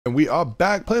And we are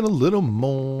back playing a little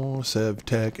more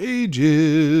Sevtech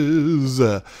Ages.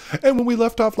 And when we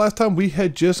left off last time, we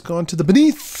had just gone to the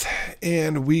Beneath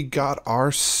and we got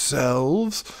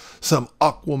ourselves some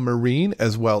aquamarine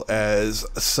as well as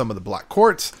some of the black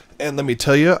quartz. And let me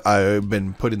tell you, I've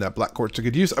been putting that black quartz to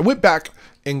good use. I went back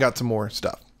and got some more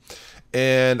stuff.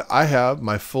 And I have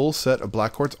my full set of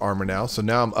black quartz armor now. So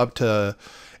now I'm up to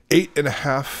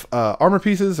 8.5 armor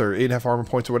pieces or 8.5 armor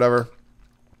points or whatever.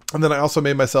 And then I also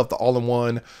made myself the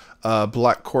all-in-one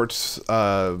black quartz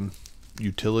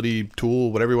utility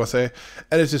tool, whatever you want to say.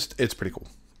 And it's pretty cool.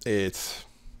 It's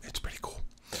pretty cool.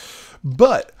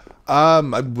 But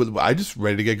I just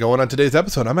ready to get going on today's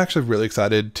episode. I'm actually really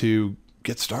excited to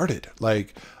get started.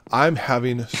 Like, I'm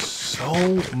having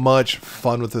so much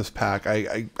fun with this pack.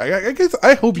 I guess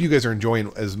I hope you guys are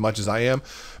enjoying as much as I am,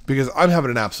 because I'm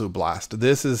having an absolute blast.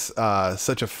 This is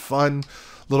such a fun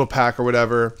little pack or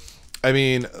whatever. I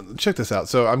mean, check this out.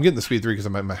 So I'm getting the speed 3 because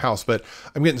I'm at my house, but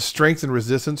I'm getting strength and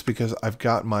resistance because I've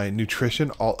got my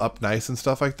nutrition all up nice and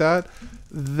stuff like that.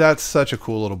 That's such a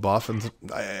cool little buff.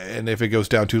 And if it goes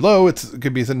down too low, it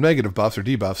could be some negative buffs or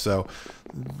debuffs. So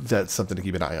that's something to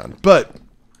keep an eye on. But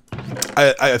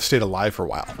I've stayed alive for a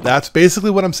while. That's basically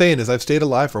what I'm saying, is I've stayed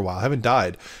alive for a while. I haven't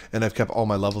died, and I've kept all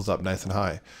my levels up nice and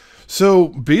high. So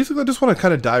basically, I just want to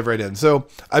kind of dive right in. So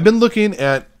I've been looking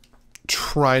at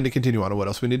trying to continue on what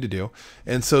else we need to do.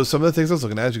 And so some of the things I was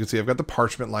looking at, as you can see, I've got the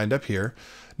parchment lined up here.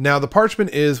 Now the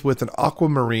parchment is with an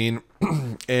aquamarine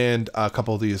and a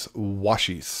couple of these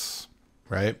washies,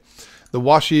 right? The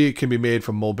washi can be made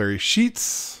from mulberry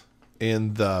sheets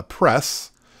in the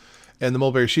press, and the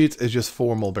mulberry sheets is just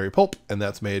for mulberry pulp, and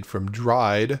that's made from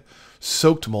dried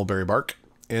soaked mulberry bark.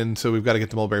 And so we've got to get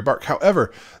the mulberry bark.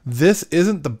 However, this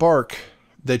isn't the bark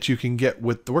that you can get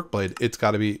with the work blade. It's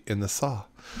got to be in the saw,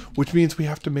 which means we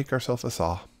have to make ourselves a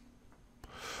saw.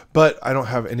 But I don't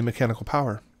have any mechanical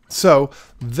power. So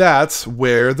that's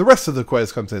where the rest of the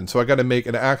quest comes in. So I got to make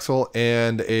an axle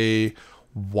and a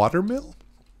watermill.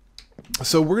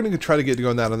 So we're going to try to get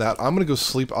going on that. I'm going to go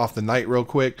sleep off the night real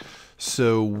quick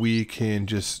so we can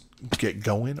just get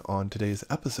going on today's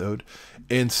episode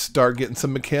and start getting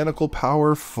some mechanical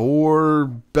power for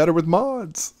Better with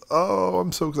Mods. Oh,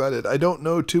 I'm so excited. I don't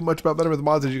know too much about Better with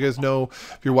Mods. As you guys know,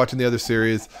 if you're watching the other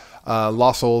series,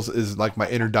 Lost Souls is like my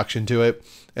introduction to it,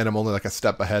 and I'm only like a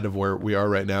step ahead of where we are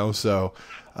right now. So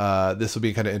this will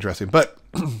be kind of interesting. But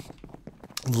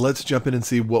let's jump in and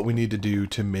see what we need to do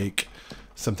to make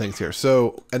some things here.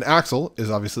 So an axle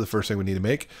is obviously the first thing we need to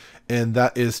make, and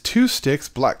that is 2 sticks,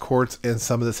 black quartz, and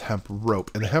some of this hemp rope.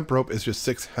 And the hemp rope is just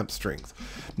 6 hemp strings.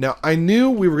 Now, I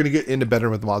knew we were going to get into Better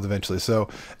with Mods eventually, so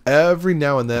every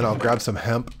now and then I'll grab some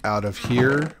hemp out of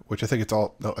here, which I think it's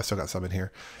all, no, I still got some in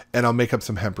here, and I'll make up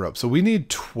some hemp rope. So we need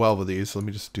 12 of these. So let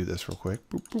me just do this real quick.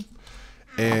 Boop, boop,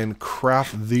 and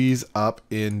craft these up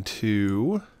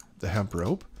into the hemp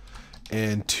rope.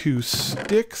 And 2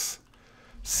 sticks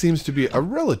seems to be a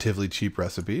relatively cheap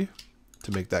recipe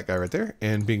to make that guy right there.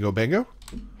 And bingo bango.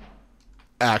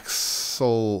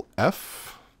 Axle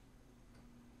F.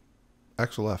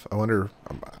 Axle F. I wonder.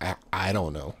 I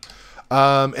don't know.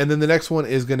 And then the next one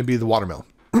is going to be the watermill.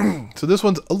 So this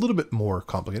one's a little bit more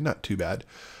complicated. Not too bad.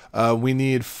 We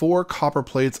need 4 copper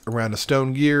plates around a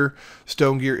stone gear.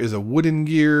 Stone gear is a wooden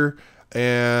gear.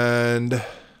 And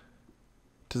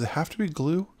does it have to be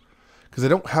glue? Because I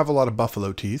don't have a lot of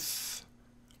buffalo teeth.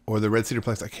 Or the red cedar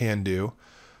planks I can do.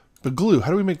 But glue,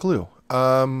 how do we make glue?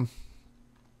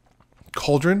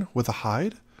 Cauldron with a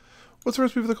hide? What's the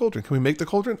recipe for the cauldron? Can we make the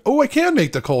cauldron? Oh, I can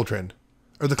make the cauldron!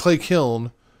 Or the clay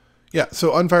kiln. Yeah,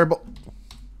 so unfireable.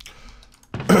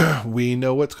 We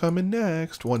know what's coming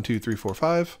next. 1, 2, 3, 4,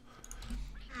 5.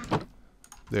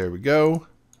 There we go.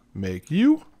 Make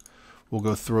you. We'll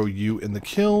go throw you in the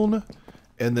kiln.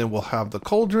 And then we'll have the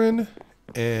cauldron.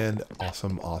 And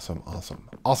awesome, awesome, awesome.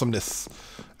 Awesomeness.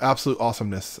 Absolute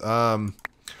awesomeness.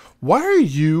 Why are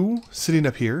you sitting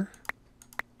up here?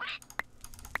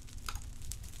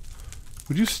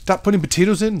 Would you stop putting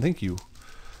potatoes in? Thank you.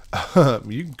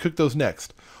 You can cook those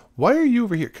next. Why are you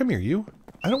over here? Come here, you.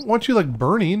 I don't want you, like,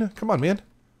 burning. Come on, man.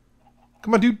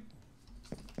 Come on, dude.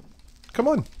 Come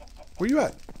on. Where you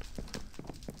at?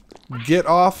 Get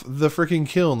off the freaking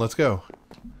kiln. Let's go.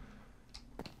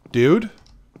 Dude?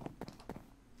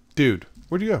 Dude,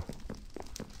 where'd you go?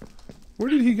 Where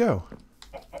did he go?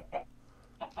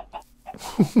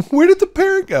 Where did the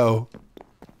parrot go?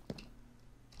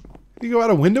 Did he go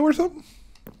out a window or something?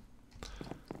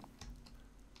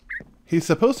 He's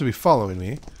supposed to be following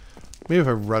me. Maybe if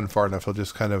I run far enough, he'll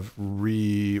just kind of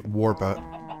re-warp out.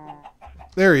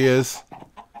 There he is.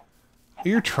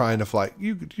 You're trying to fly.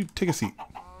 You take a seat.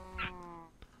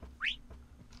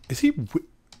 Is he...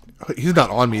 He's not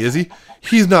on me, is he?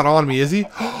 He's not on me, is he?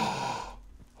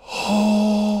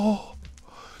 Oh,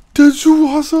 that's so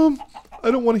awesome.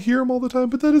 I don't want to hear him all the time,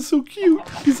 but that is so cute.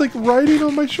 He's like riding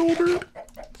on my shoulder.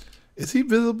 Is he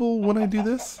visible when I do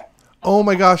this? Oh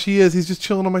my gosh, he is. He's just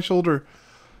chilling on my shoulder.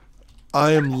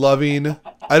 I am loving...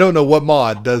 I don't know what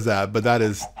mod does that, but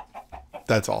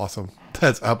that's awesome.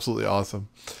 That's absolutely awesome.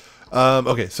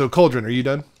 Okay, so Cauldron, are you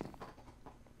done?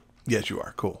 Yes, you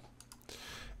are. Cool.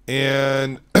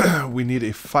 And we need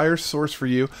a fire source for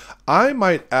you. I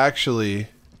might actually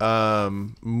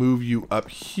move you up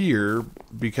here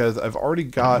because I've already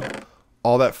got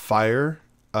all that fire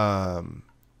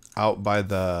out by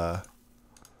the...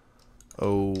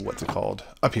 Oh, what's it called?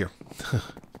 Up here.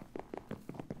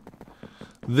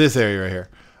 This area right here.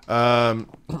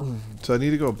 So I need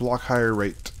to go a block higher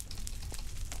right.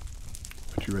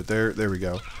 Put you right there. There we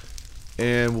go.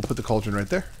 And we'll put the cauldron right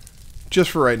there.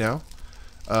 Just for right now.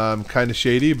 Kind of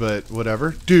shady, but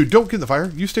whatever. Dude, don't get in the fire.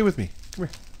 You stay with me. Come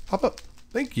here. Hop up.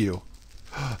 Thank you.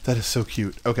 That is so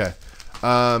cute. Okay.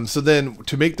 So then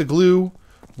to make the glue,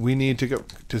 we need to go...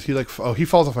 Does he like... Oh, he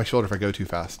falls off my shoulder if I go too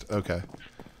fast. Okay.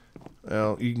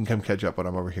 Well, you can come catch up when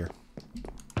I'm over here.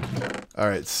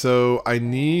 Alright, so I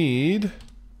need...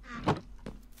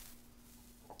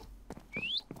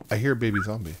 I hear a baby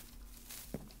zombie.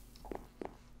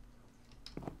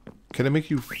 Can I make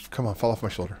you... Come on, fall off my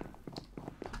shoulder.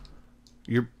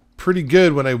 You're pretty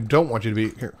good when I don't want you to be...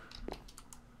 Here.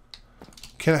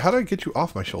 How do I get you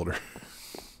off my shoulder?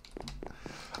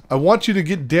 I want you to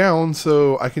get down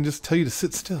so I can just tell you to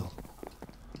sit still.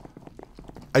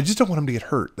 I just don't want him to get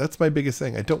hurt. That's my biggest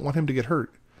thing. I don't want him to get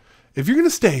hurt. If you're going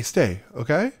to stay, stay.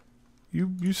 Okay?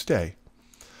 You stay.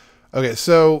 Okay,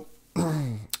 so...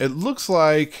 it looks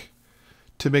like...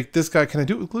 To make this guy... Can I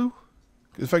do it with glue?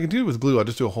 If I can do it with glue, I'll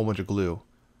just do a whole bunch of glue.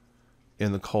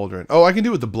 In the cauldron. Oh, I can do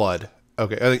it with the blood.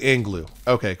 Okay, and glue.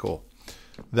 Okay, cool.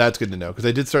 That's good to know. Because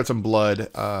I did start some blood.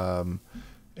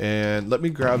 And let me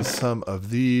grab some of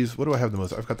these. What do I have the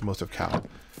most? I've got the most of cow.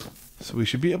 So we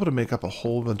should be able to make up a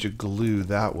whole bunch of glue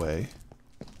that way.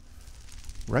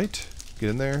 Right? Get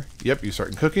in there. Yep, you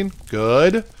starting cooking.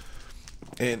 Good.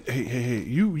 And hey,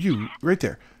 you, right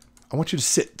there. I want you to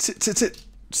sit.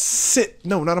 Sit.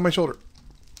 No, not on my shoulder.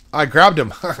 I grabbed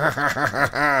him.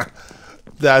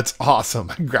 That's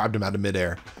awesome. I grabbed him out of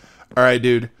midair. All right,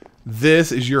 dude.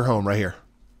 This is your home right here.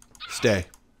 Stay.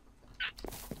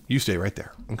 You stay right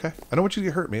there. Okay? I don't want you to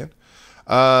get hurt, man.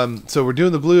 So we're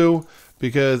doing the glue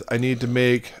because I need to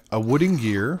make a wooden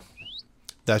gear.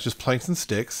 That's just planks and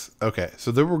sticks. Okay,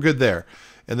 so then we're good there.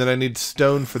 And then I need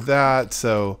stone for that.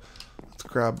 So let's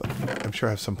grab... I'm sure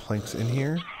I have some planks in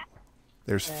here.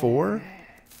 There's 4.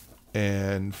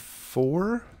 And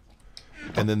 4.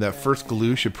 And then that first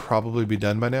glue should probably be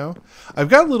done by now. I've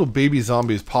got little baby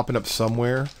zombies popping up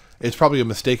somewhere. It's probably a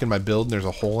mistake in my build and there's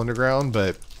a hole underground,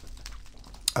 but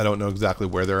I don't know exactly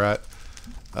where they're at.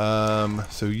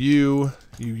 So you,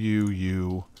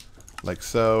 like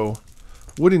so.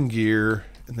 Wooden gear,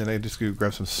 and then I just go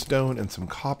grab some stone and some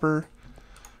copper.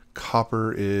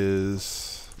 Copper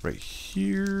is right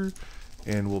here,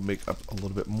 and we'll make up a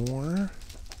little bit more.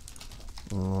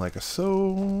 Like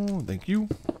so. Thank you.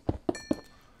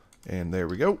 And there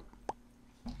we go.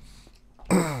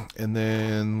 And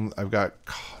then I've got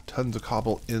tons of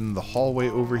cobble in the hallway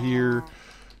over here.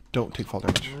 Don't take fall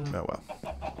damage. Oh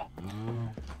well.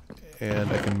 And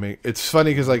I can make... It's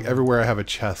funny because like everywhere I have a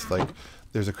chest, like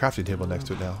there's a crafting table next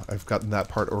to it now. I've gotten that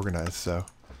part organized. So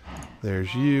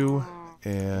there's you.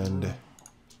 And...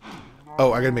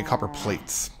 Oh, I gotta make copper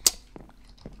plates.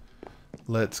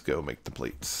 Let's go make the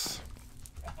plates.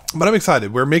 But I'm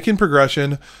excited. We're making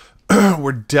progression.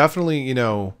 We're definitely, you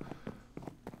know...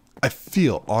 I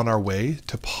feel on our way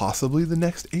to possibly the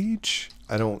next age.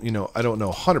 I don't know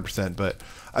 100%, but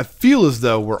I feel as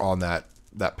though we're on that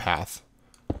path.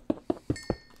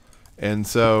 And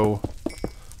so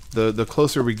the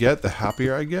closer we get, the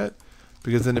happier I get,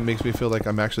 because then it makes me feel like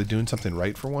I'm actually doing something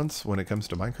right for once when it comes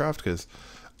to Minecraft. Because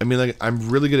I mean, like,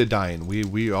 I'm really good at dying.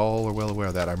 We all are well aware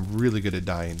of that. I'm really good at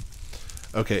dying.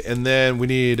 Okay, and then we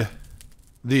need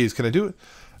these. Can I do it?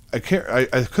 I can't. I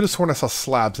could have sworn I saw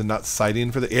slabs and not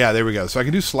siding for the... Yeah, there we go. So I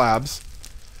can do slabs.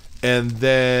 And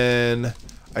then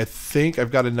I think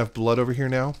I've got enough blood over here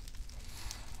now.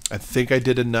 I think I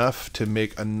did enough to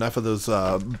make enough of those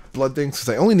blood things. Because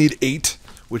I only need 8,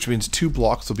 which means 2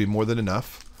 blocks will be more than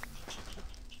enough.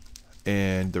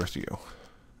 And the rest of you.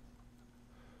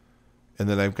 And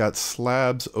then I've got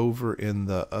slabs over in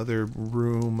the other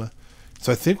room.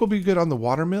 So I think we'll be good on the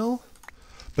watermill.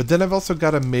 But then I've also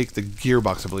got to make the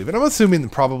gearbox, I believe. And I'm assuming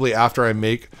probably after I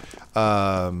make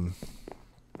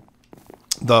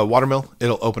The watermill,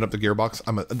 it'll open up the gearbox.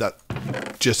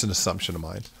 That's just an assumption of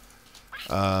mine.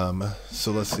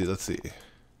 So let's see.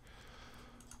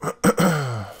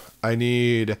 I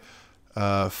need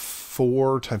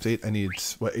 4 times 8. I need,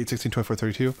 what, 8, 16, 24,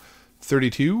 32?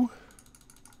 32.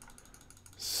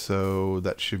 So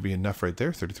that should be enough right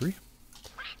there, 33.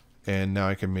 And now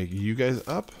I can make you guys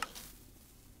up.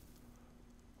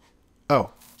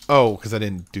 Oh, because I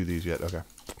didn't do these yet. Okay,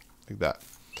 like that.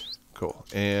 Cool.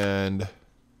 And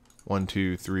 1,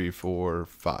 2, 3, 4,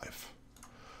 5.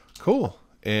 Cool.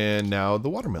 And now the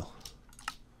watermill.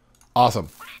 Awesome.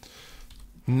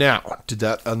 Now, did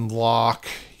that unlock?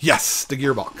 Yes, the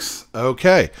gearbox.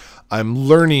 Okay, I'm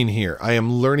learning here. I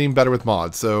am learning better with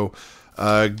mods. So,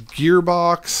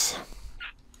 gearbox.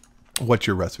 What's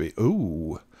your recipe?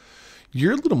 Ooh,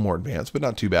 you're a little more advanced, but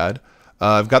not too bad.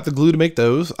 I've got the glue to make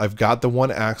those. I've got the 1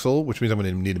 axle, which means I'm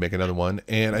going to need to make another one.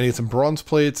 And I need some bronze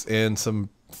plates and some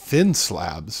thin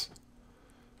slabs.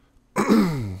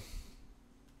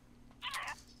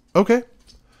 Okay.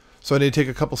 So I need to take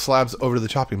a couple slabs over to the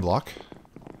chopping block.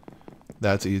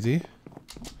 That's easy.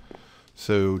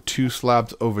 So 2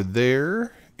 slabs over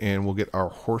there. And we'll get our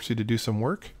horsey to do some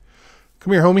work.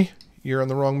 Come here, homie. You're on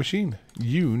the wrong machine.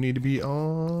 You need to be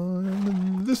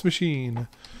on this machine.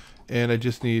 And I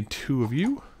just need 2 of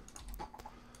you.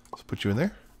 Let's put you in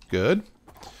there. Good.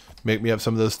 Make me up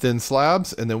some of those thin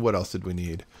slabs. And then what else did we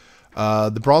need?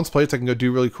 The bronze plates I can go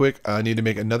do really quick. I need to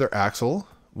make another axle,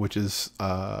 which is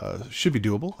should be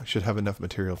doable. I should have enough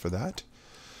material for that.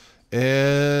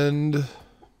 And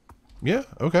yeah,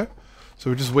 okay. So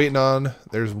we're just waiting on,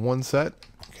 there's 1 set.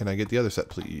 Can I get the other set,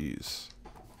 please?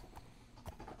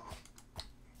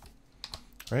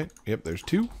 Right. Yep, there's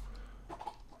 2.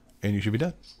 And you should be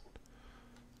done.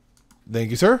 Thank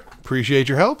you, sir. Appreciate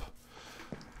your help.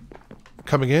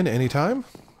 Coming in anytime.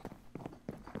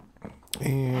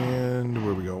 And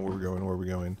where are we going? Where are we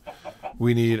going?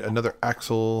 We need another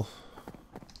axle.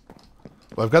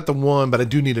 Well, I've got the 1, but I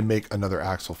do need to make another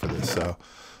axle for this. So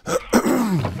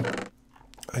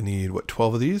I need, what,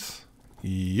 12 of these?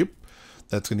 Yep.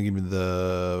 That's going to give me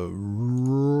the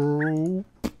rope.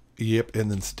 Yep. And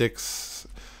then sticks.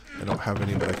 I don't have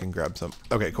any, but I can grab some.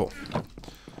 Okay, cool.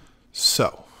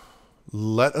 So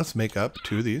let us make up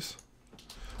 2 of these.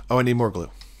 Oh, I need more glue.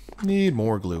 Need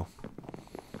more glue.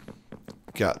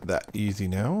 Got that easy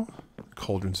now.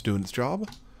 Cauldron's doing its job.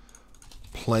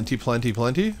 Plenty, plenty,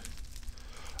 plenty.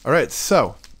 All right,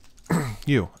 so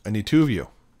you. I need 2 of you.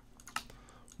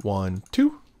 1,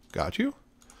 2. Got you.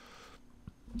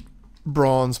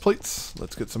 Bronze plates.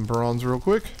 Let's get some bronze real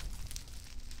quick.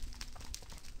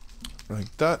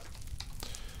 Like that.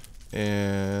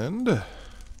 And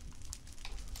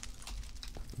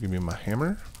give me my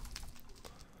hammer.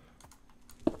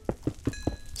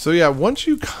 So yeah, once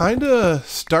you kind of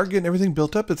start getting everything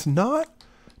built up, it's not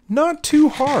too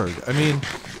hard. I mean,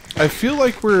 I feel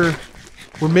like we're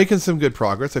making some good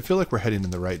progress. I feel like we're heading in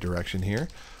the right direction here.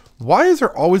 Why is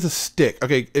there always a stick?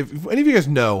 Okay, if any of you guys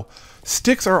know,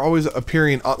 sticks are always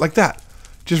appearing like that,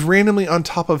 just randomly on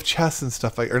top of chests and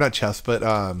stuff like, or not chests, but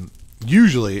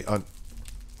usually on.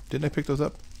 Didn't I pick those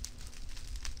up?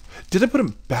 Did I put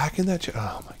them back in that chest?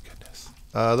 Oh my goodness.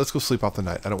 Let's go sleep off the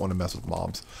night. I don't want to mess with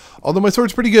mobs. Although my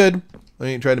sword's pretty good. I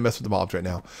ain't trying to mess with the mobs right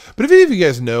now. But if any of you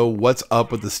guys know what's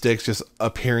up with the sticks just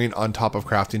appearing on top of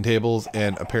crafting tables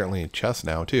and apparently chests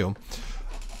now too,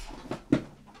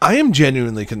 I am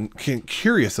genuinely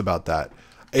curious about that.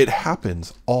 It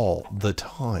happens all the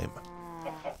time.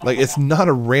 Like, it's not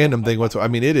a random thing whatsoever. I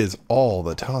mean, it is all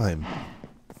the time.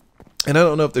 And I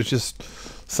don't know if there's just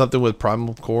something with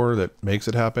Primal Core that makes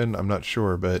it happen. I'm not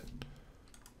sure, but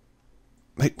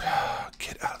like,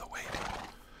 get out of the way, dude.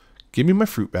 Give me my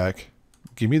fruit back.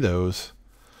 Give me those.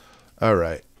 All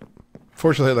right.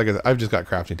 Fortunately, like I said, I've just got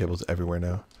crafting tables everywhere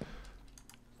now.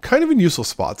 Kind of in useful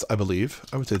spots, I believe.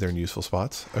 I would say they're in useful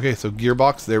spots. Okay, so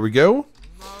gearbox, there we go.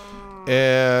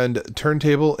 And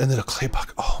turntable, and then a clay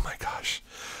bucket. Oh my gosh.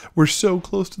 We're so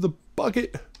close to the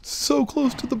bucket. So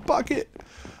close to the bucket.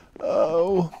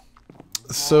 Oh.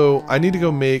 So I need to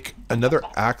go make another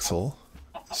axle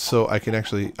so I can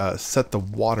actually set the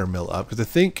watermill up.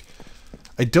 Because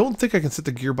I don't think I can set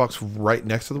the gearbox right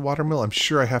next to the watermill. I'm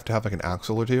sure I have to have like an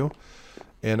axle or 2.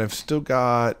 And I've still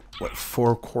got, what,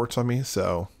 4 quartz on me.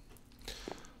 So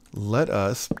let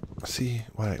us see.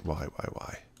 Why?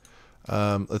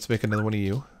 Let's make another one of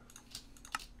you.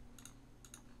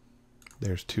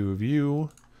 There's 2 of you.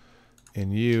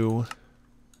 And you.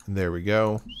 And there we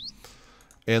go.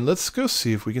 And let's go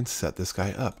see if we can set this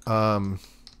guy up.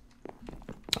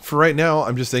 For right now,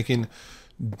 I'm just thinking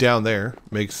down there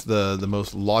makes the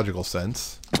most logical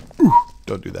sense. Ooh,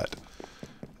 don't do that.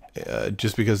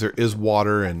 just because there is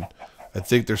water, and I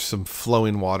think there's some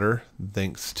flowing water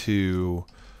thanks to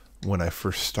when I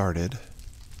first started.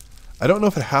 I don't know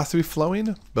if it has to be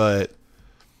flowing, but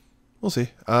we'll see.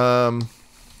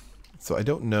 So I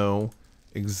don't know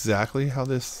exactly how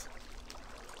this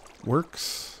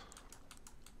works.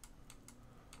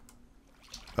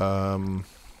 Or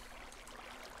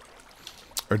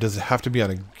does it have to be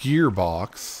on a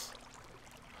gearbox?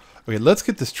 Okay, let's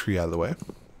get this tree out of the way,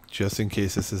 just in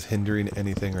case this is hindering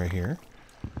anything right here.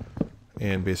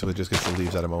 And basically just gets the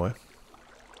leaves out of my way.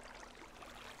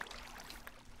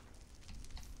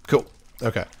 Cool.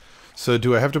 Okay. So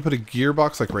do I have to put a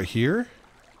gearbox like right here?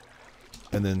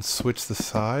 And then switch the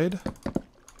side?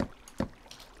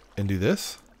 And do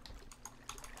this?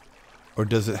 Or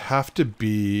does it have to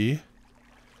be...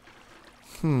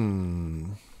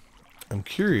 I'm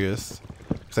curious.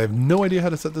 Because I have no idea how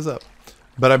to set this up.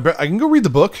 But I can go read the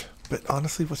book. But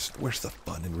honestly, where's the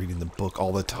fun in reading the book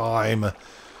all the time? I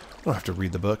don't have to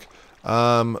read the book.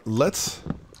 Let's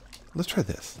try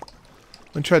this.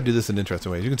 I'm going to try to do this in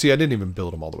interesting ways. You can see I didn't even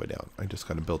build them all the way down. I just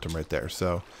kind of built them right there.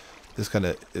 So this kind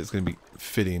of is going to be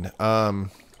fitting. Like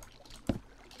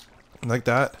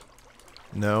that?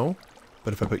 No.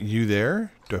 But if I put you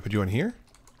there, do I put you on here?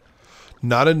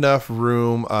 Not enough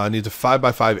room. Needs a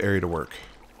 5x5 area to work.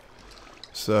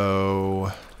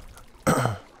 So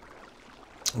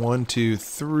 1, 2,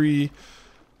 3.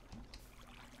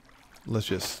 Let's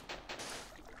just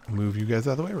move you guys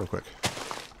out of the way real quick.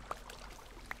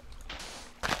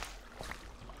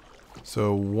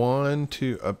 So 1,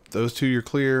 2, up those two you're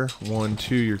clear. 1,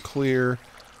 2 you're clear.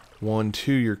 1,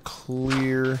 2 you're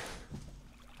clear.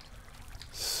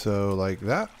 So like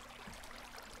that.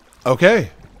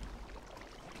 Okay.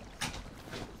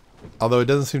 Although it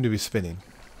doesn't seem to be spinning.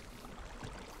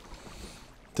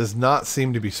 Does not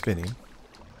seem to be spinning.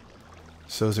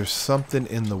 So is there something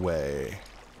in the way?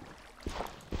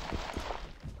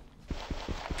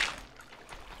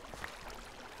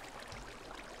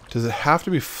 Does it have to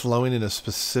be flowing in a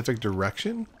specific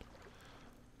direction?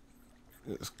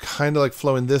 It's kind of like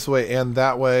flowing this way and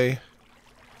that way.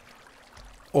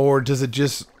 Or does it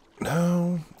just...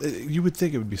 No. You would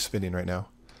think it would be spinning right now.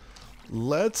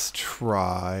 Let's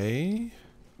try...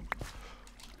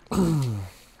 the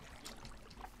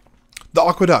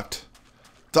aqueduct.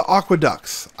 The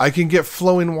aqueducts. I can get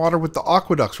flowing water with the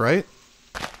aqueducts, right?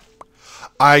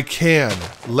 I can.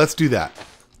 Let's do that.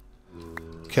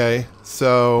 Okay,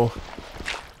 so...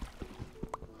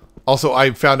 Also,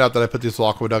 I found out that I put these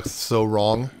aqueducts so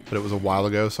wrong, but it was a while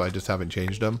ago, so I just haven't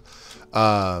changed them.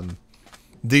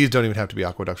 These don't even have to be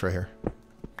aqueducts right here.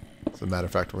 As a matter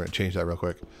of fact, we're going to change that real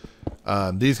quick.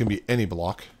 These can be any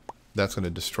block. That's going to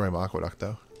destroy my aqueduct,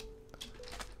 though.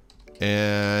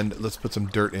 And let's put some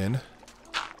dirt in.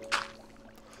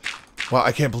 Wow,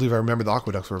 I can't believe I remember the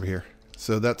aqueducts were over here.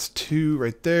 So that's 2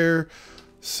 right there.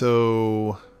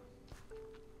 So...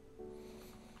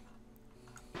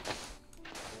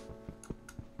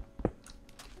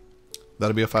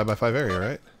 that'll be a 5x5 area,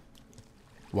 right?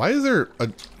 Why is there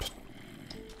a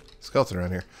skeleton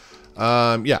around here?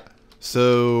 Yeah.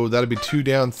 So that'll be 2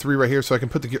 down, 3 right here. So I can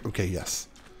put the gear. Okay, yes.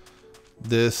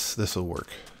 This will work.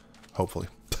 Hopefully.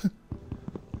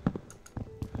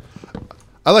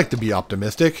 I like to be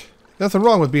optimistic. Nothing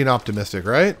wrong with being optimistic,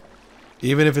 right?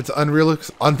 Even if it's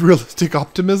unrealistic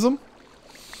optimism.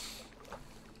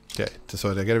 Okay.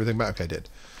 So did I get everything back? Okay, I did.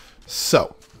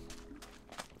 So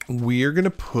we're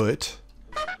gonna put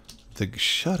the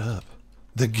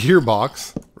the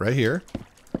gearbox right here,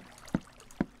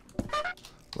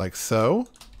 like so.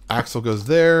 Axle goes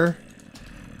there,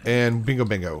 and bingo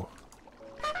bingo.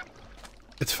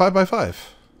 It's 5x5.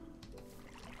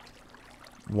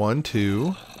 1,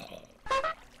 2.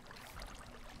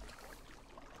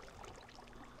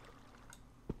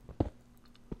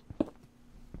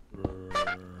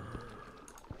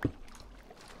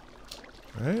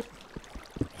 Right?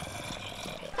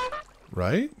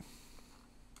 Right?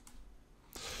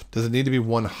 Does it need to be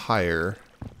 1 higher?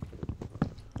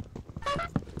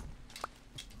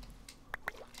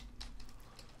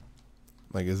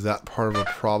 Like, is that part of a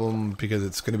problem because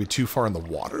it's going to be too far in the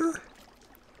water?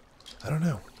 I don't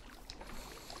know.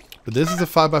 But this is a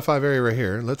 5x5 area right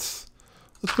here. Let's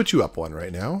put you up 1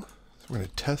 right now. So we're going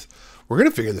to test. We're going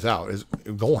to figure this out. It's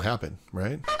going to happen,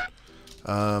 right?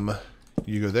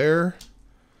 You go there.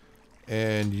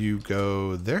 And you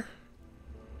go there.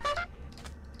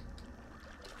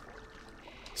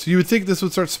 So you would think this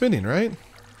would start spinning, right?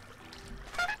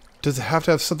 Does it have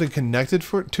to have something connected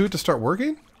to it to start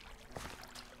working?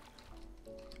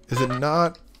 Is it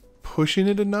not pushing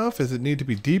it enough? Does it need to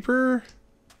be deeper?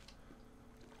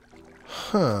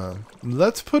 Huh.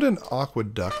 Let's put an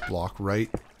aqueduct block right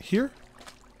here.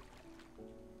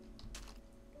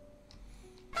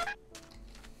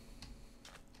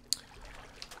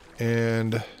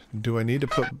 And do I need to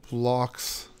put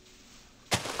blocks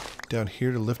down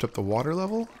here to lift up the water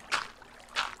level?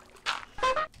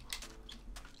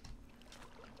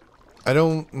 I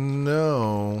don't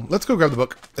know. Let's go grab the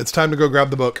book. It's time to go grab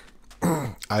the book.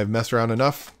 I've messed around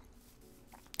enough.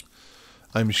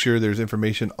 I'm sure there's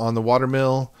information on the water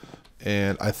mill,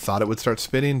 and I thought it would start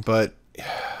spinning, but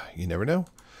you never know.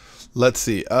 Let's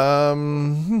see.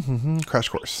 Crash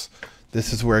course.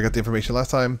 This is where I got the information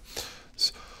last time.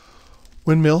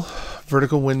 Windmill,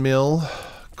 vertical windmill,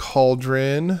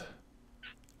 cauldron.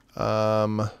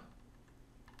 I'm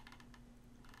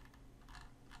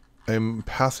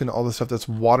passing all the stuff that's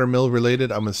watermill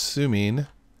related, I'm assuming.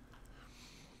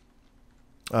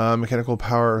 Mechanical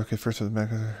power. Okay, first is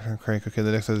mechanical crank. Okay,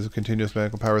 the next is continuous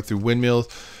mechanical power through windmills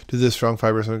to this strong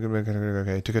fiber. So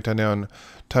okay, to cut down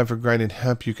time for grinding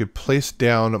hemp, you could place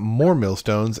down more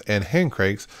millstones and hand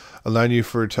cranks, allowing you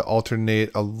to alternate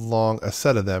along a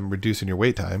set of them, reducing your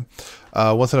wait time.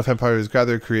 Once enough hemp power is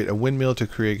gathered, create a windmill to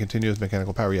create continuous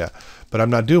mechanical power. Yeah, but I'm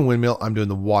not doing windmill. I'm doing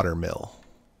the water mill.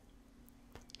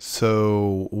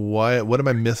 So what am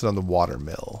I missing on the water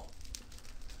mill?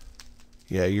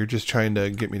 Yeah, you're just trying to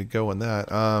get me to go on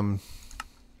that.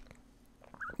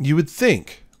 You would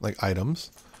think, like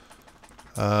items,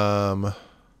 you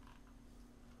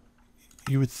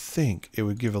would think it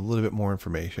would give a little bit more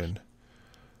information.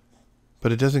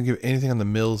 But it doesn't give anything on the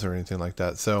mills or anything like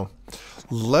that. So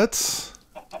let's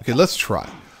try.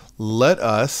 Let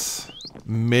us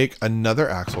make another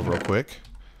axle real quick,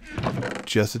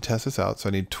 just to test this out. So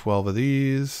I need 12 of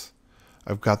these.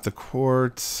 I've got the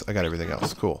quartz. I got everything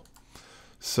else. Cool.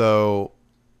 So,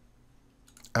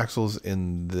 axles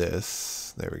in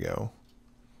this. There we go.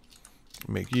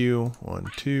 Make you. 1,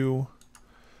 2.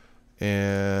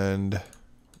 And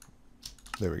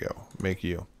there we go. Make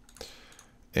you.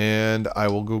 And I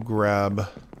will go grab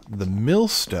the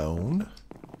millstone.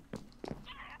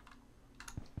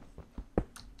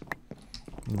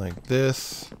 Like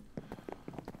this.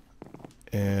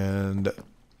 And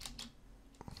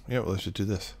yeah, well, let's just do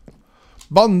this.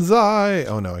 Bonsai!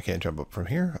 Oh no, I can't jump up from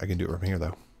here. I can do it from here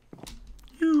though.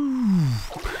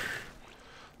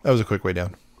 That was a quick way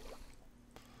down.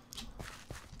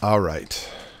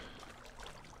 Alright.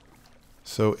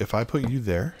 So if I put you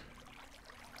there.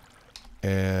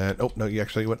 And, oh no, you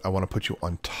actually, I want to put you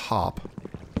on top.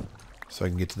 So I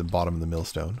can get to the bottom of the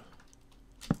millstone.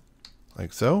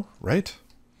 Like so, right?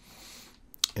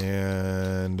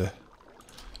 And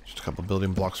just a couple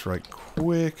building blocks right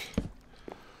quick.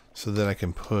 So then I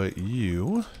can put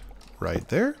you right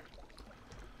there.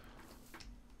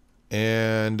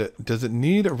 And does it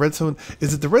need a redstone?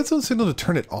 Is it the redstone signal to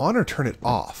turn it on or turn it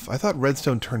off? I thought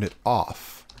redstone turned it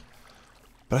off.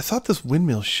 But I thought this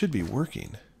windmill should be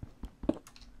working.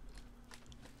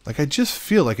 Like, I just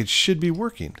feel like it should be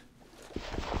working.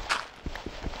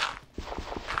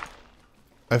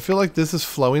 I feel like this is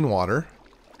flowing water.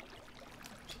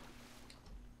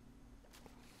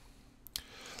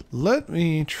 Let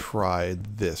me try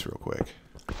this real quick.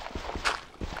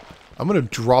 I'm going to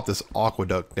drop this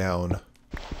aqueduct down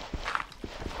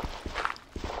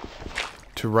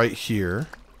to right here.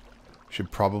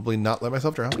 Should probably not let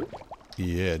myself drown.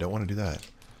 Yeah, don't want to do that.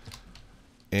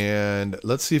 And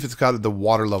let's see if it's got the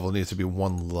water level needs to be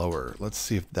 1 lower. Let's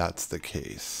see if that's the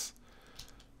case.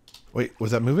 Wait,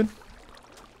 was that moving?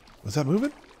 Was that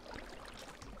moving?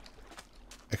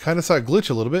 I kind of saw it glitch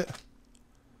a little bit.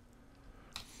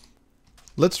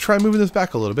 Let's try moving this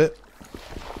back a little bit.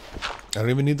 I don't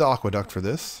even need the aqueduct for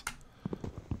this.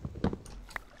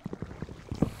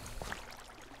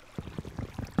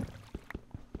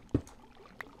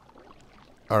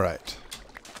 Alright.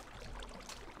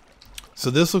 So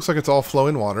this looks like it's all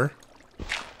flowing water.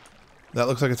 That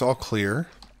looks like it's all clear.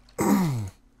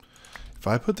 If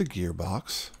I put the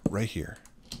gearbox right here.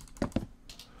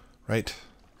 Right?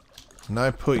 And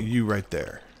I put you right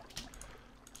there.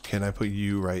 Can I put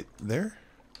you right there?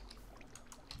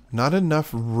 Not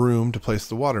enough room to place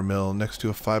the water mill next to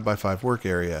a 5x5 work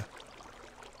area.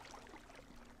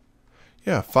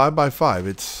 Yeah, 5x5.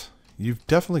 It's, you've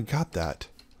definitely got that.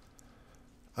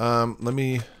 Let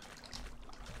me,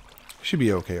 should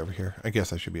be okay over here. I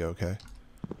guess I should be okay.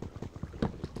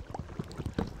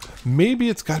 Maybe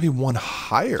it's got to be 1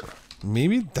 higher.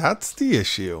 Maybe that's the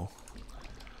issue.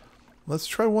 Let's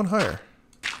try 1 higher.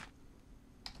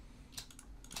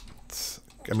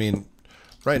 I mean,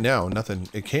 right now, nothing.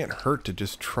 It can't hurt to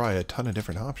just try a ton of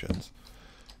different options.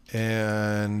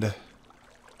 And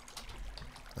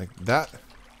like that.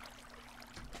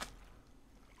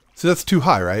 So that's too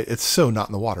high, right? It's so not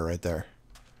in the water right there.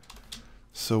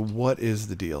 So what is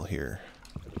the deal here?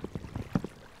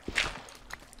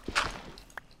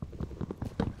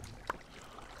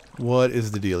 What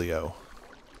is the dealio?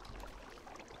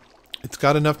 It's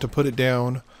got enough to put it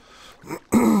down.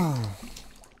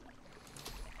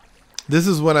 This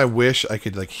is when I wish I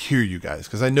could like hear you guys,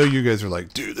 because I know you guys are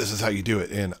like, dude, this is how you do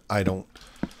it, and I don't.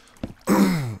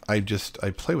 I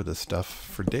play with this stuff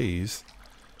for days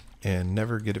and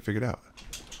never get it figured out.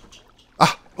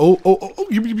 Ah, oh,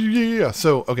 yeah.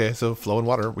 So okay, so flowing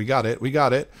water, we got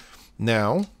it.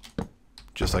 Now,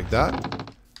 just like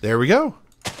that, there we go.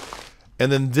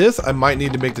 And then this, I might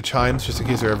need to make the chimes just in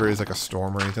case there ever is like a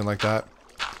storm or anything like that.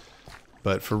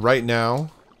 But for right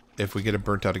now, if we get a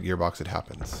burnt out gearbox, it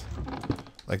happens.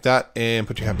 Like that, and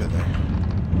put your hemp in there.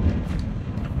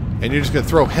 And you're just going to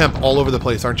throw hemp all over the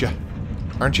place, aren't you?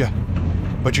 Aren't you?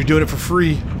 But you're doing it for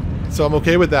free, so I'm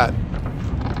okay with that.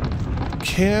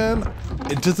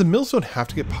 Does the millstone have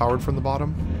to get powered from the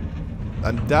bottom?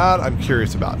 And that I'm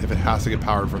curious about, if it has to get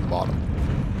powered from the bottom.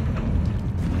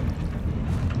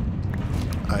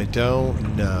 I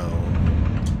don't know.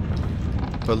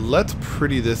 But let's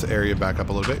pretty this area back up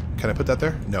a little bit. Can I put that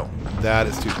there? No. That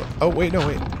is too close. Oh, wait, no,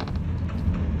 wait.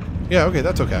 Yeah, okay,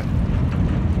 that's okay.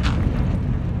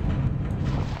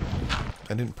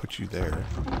 I didn't put you there.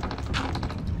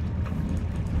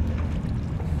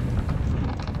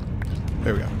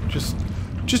 There we go. Just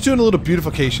doing a little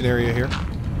beautification area here.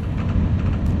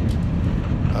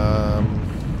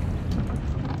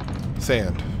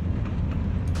 Sand.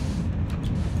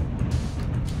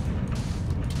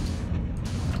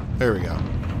 There we go.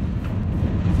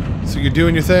 So you're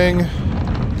doing your thing.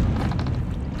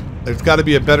 There's got to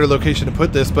be a better location to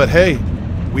put this, but hey,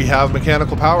 we have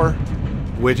mechanical power,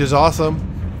 which is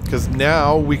awesome, because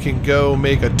now we can go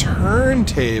make a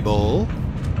turntable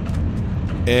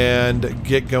and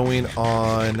get going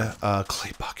on a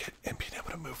clay bucket and being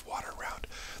able to move water around.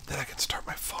 Then I can start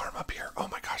my farm up here. Oh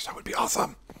my gosh, that would be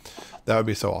awesome. That would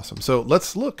be so awesome. So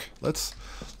let's look. Let's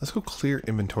go clear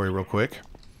inventory real quick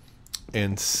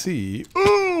and see.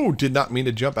 Oh, did not mean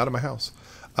to jump out of my house.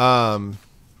 And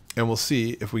we'll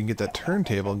see if we can get that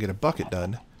turntable and get a bucket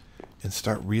done and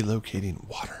start relocating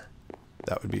water.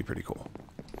 That would be pretty cool.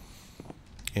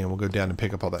 And we'll go down and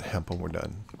pick up all that hemp when we're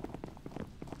done.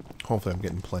 Hopefully I'm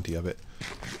getting plenty of it.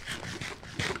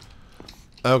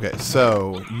 Okay,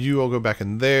 so you will go back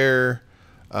in there.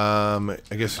 I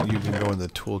guess you can go in the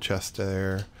tool chest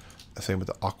there. Same with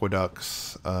the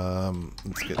aqueducts.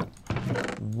 Let's get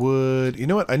wood. You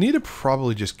know what? I need to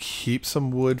probably just keep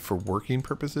some wood for working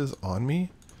purposes on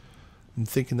me. I'm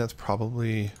thinking that's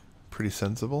probably pretty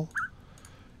sensible.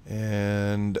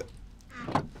 And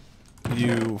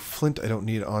you flint I don't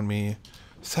need on me.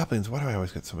 Saplings. Why do I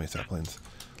always get so many saplings?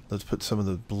 Let's put some of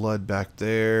the blood back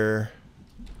there.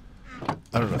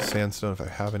 I don't know sandstone if I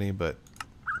have any, but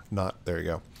if not, there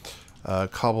you go.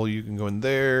 Cobble, you can go in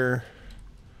there.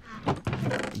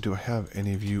 Do I have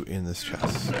any of you in this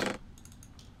chest?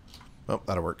 Oh,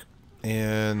 that'll work.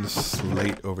 And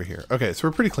slate over here. Okay, so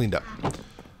we're pretty cleaned up.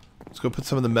 Let's go put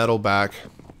some of the metal back.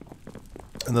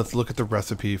 And let's look at the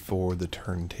recipe for the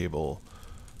turntable.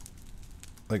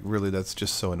 Like, really, that's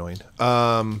just so annoying.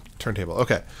 Turntable.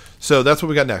 Okay, so that's what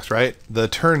we got next, right? The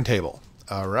turntable.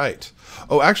 All right.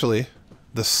 Oh, actually,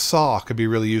 the saw could be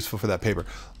really useful for that paper.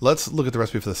 Let's look at the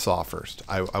recipe for the saw first.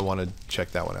 I want to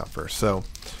check that one out first. So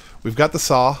we've got the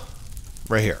saw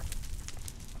right here.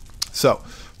 So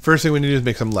first thing we need to do is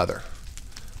make some leather.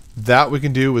 That we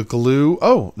can do with glue.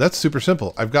 Oh, that's super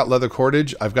simple. I've got leather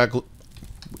cordage. I've got glue.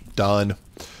 Done.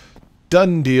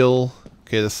 Done deal.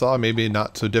 Okay, the saw maybe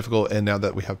not so difficult. And now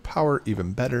that we have power,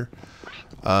 even better.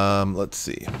 Let's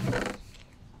see.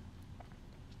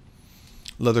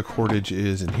 Leather cordage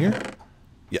is in here.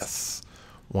 Yes.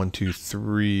 1, 2,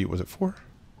 3. Was it 4?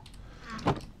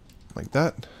 Like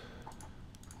that.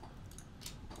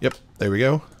 Yep. There we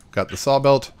go. Got the saw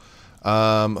belt.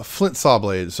 Flint saw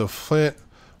blade. So flint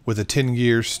with a tin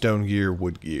gear, stone gear,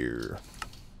 wood gear.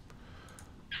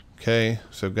 Okay.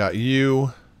 So got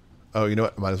you. Oh, you know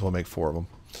what? Might as well make 4 of them.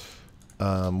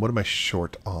 What am I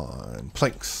short on?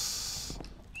 Planks.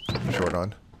 Short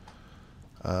on.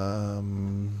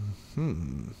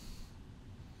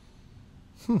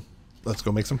 Let's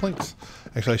go make some planks.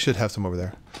 Actually, I should have some over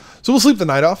there. So we'll sleep the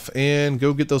night off and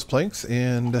go get those planks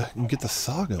and get the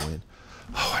saw going.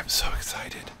 Oh, I'm so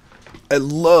excited. I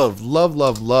love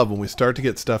when we start to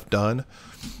get stuff done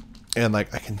and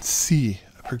like I can see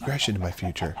a progression in my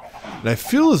future. And I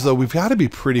feel as though we've got to be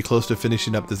pretty close to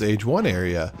finishing up this age 1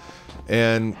 area.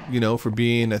 And, you know, for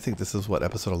being, I think this is what,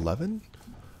 episode 11?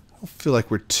 don't feel like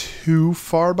we're too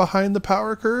far behind the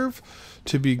power curve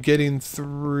to be getting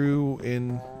through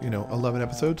in, 11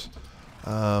 episodes.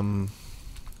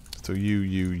 So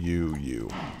you.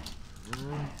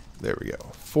 There we go.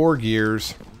 4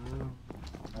 gears.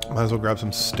 Might as well grab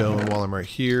some stone while I'm right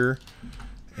here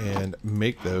and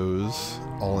make those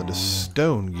all into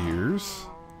stone gears.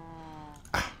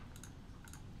 Ah.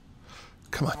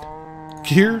 Come on.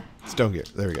 Gear, stone gear.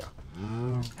 There we go.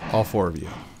 All 4 of you.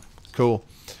 Cool.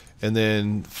 And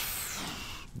then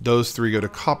those 3 go to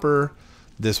copper.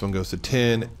 This one goes to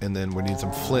tin. And then we need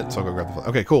some flint, so I'll go grab the flint.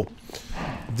 Okay, cool.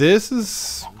 This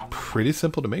is pretty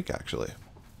simple to make, actually.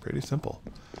 Pretty simple.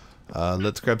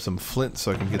 Let's grab some flint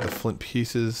so I can get the flint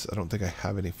pieces. I don't think I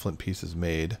have any flint pieces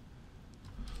made.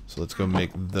 So let's go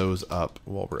make those up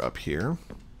while we're up here.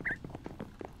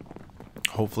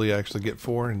 Hopefully I actually get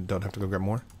 4 and don't have to go grab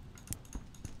more.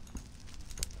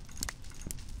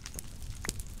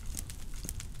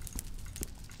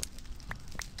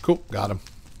 Cool, got him.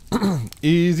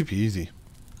 Easy peasy.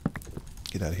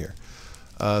 Get out of here.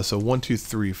 So 1, 2,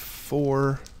 3,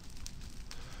 4.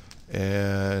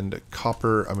 And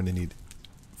copper, I'm going to need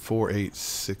 4, 8,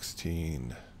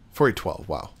 16. 4, 8, 12.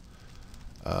 Wow.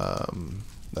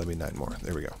 That'll be 9 more.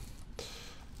 There we go.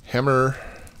 Hammer,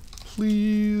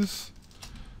 please.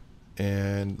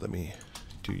 And let me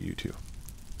do you too.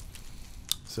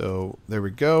 So there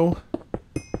we go.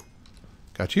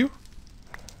 Got you.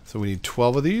 So we need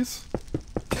 12 of these.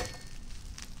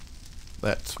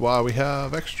 That's why we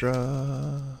have extra.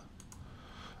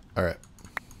 All right.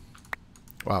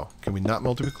 Wow. Can we not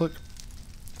multiple click?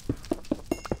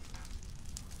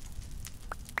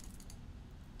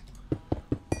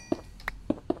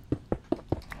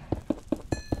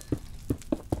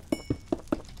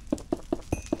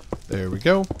 There we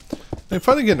go. I'm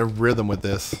finally getting a rhythm with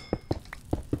this. I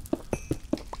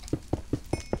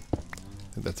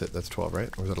think that's it. That's 12, right?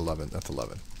 Or is it 11? That's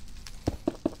 11.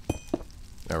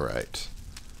 All right.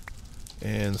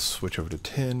 And switch over to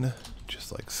 10,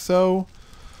 just like so.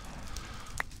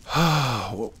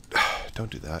 Whoa. Don't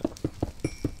do that.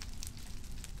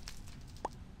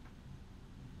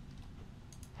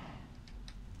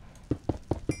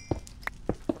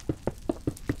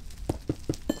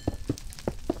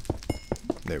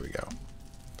 There we go.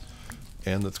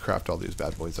 And let's craft all these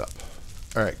bad boys up.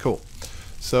 All right, cool.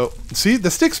 So, see, the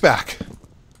stick's back.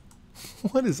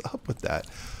 What is up with that?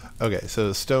 Okay,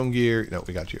 so stone gear. No,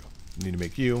 we got you. Need to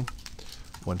make you.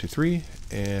 1, 2, 3.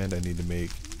 And I need to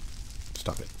make...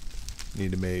 Stop it.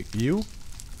 Need to make you.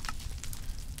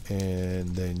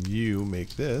 And then you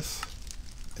make this.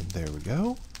 And there we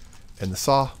go. And the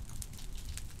saw.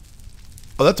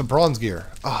 Oh, that's a bronze gear.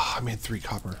 Oh, I made 3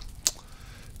 copper.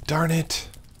 Darn it.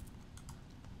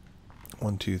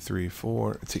 1, 2, 3,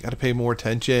 4. So you got to pay more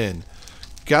attention.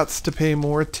 Gots to pay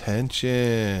more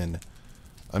attention.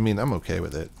 I mean, I'm okay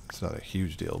with it. It's not a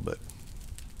huge deal, but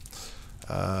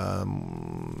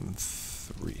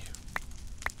 3.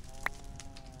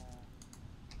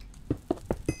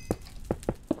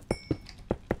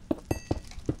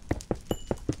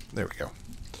 There we go.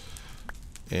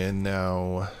 And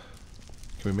now,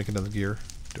 can we make another gear?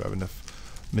 Do I have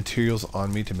enough materials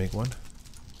on me to make one?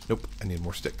 Nope, I need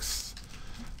more sticks.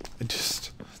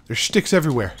 There's sticks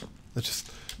everywhere. Let's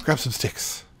just grab some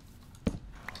sticks.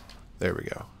 There we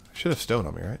go. I should have stone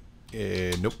on me, right?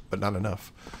 Nope, but not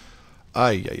enough.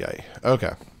 Ay.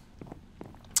 Okay.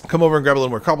 Come over and grab a little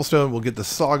more cobblestone. We'll get the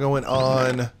saw going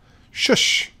on.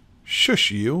 Shush. Shush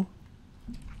you.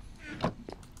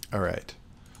 All right.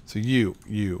 So you.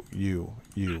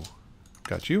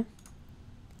 Got you.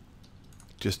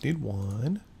 Just need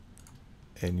 1.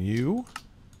 And you.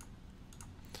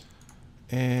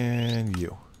 And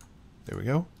you. There we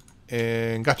go.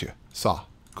 And got you. Saw.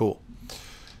 Cool.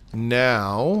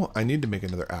 Now, I need to make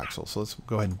another axle. So let's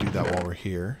go ahead and do that while we're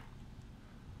here.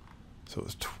 So it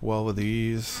was 12 of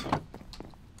these. I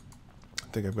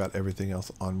think I've got everything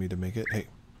else on me to make it. Hey.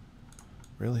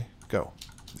 Really? Go.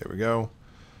 There we go.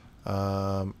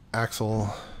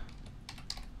 Axle.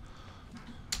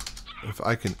 If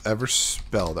I can ever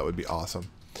spell, that would be awesome.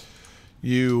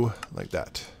 You, like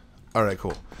that. Alright,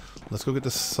 cool. Let's go get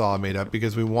the saw made up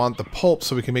because we want the pulp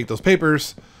so we can make those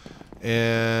papers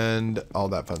and all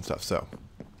that fun stuff. So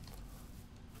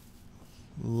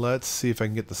let's see if I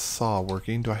can get the saw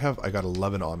working. I got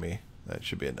 11 on me. That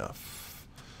should be enough.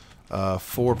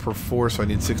 4 per 4, so I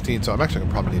need 16. So I'm actually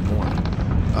gonna probably need more.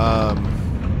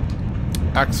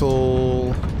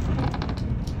 Axle,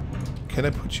 can I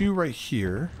put you right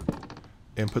here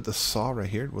and put the saw right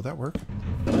here? Will that work?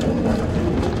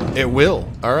 It will.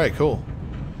 All right, cool.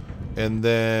 And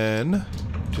then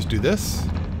just do this.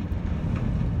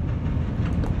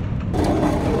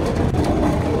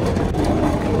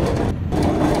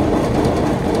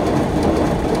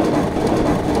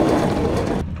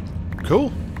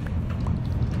 Cool.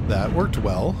 That worked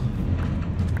well.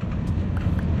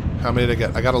 How many did I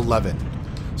get? I got 11.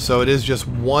 So it is just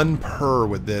 1 per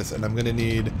with this, and I'm going to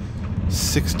need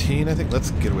 16, I think.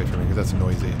 Let's get away from it because that's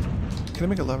noisy. Can I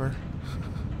make a lever?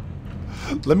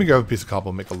 Let me grab a piece of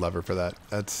cobble and make a lever for that.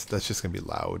 That's just going to be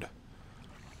loud.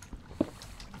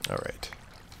 All right.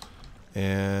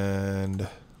 And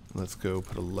let's go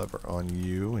put a lever on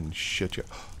you and shit you.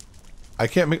 I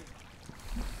can't make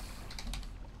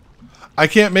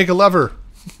a lever.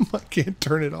 I can't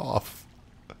turn it off.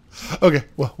 Okay,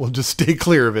 well, we'll just stay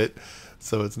clear of it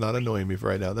so it's not annoying me for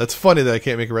right now. That's funny that I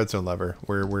can't make a redstone lever.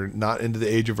 We're not into the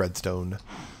age of redstone.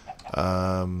 You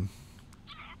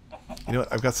know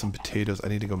what? I've got some potatoes. I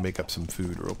need to go make up some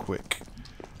food real quick.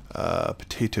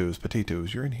 Potatoes.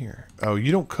 You're in here. Oh,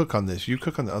 you don't cook on this. You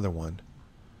cook on the other one.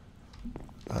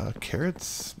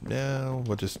 Carrots? No,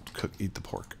 we'll just eat the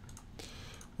pork.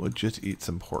 We'll just eat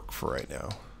some pork for right now.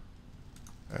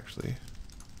 Actually,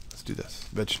 let's do this.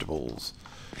 Vegetables.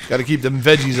 Got to keep them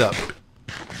veggies up.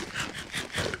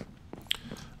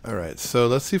 Alright, so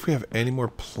let's see if we have any more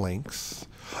planks.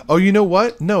 Oh, you know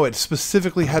what? No, it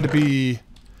specifically had to be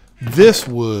this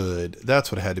wood.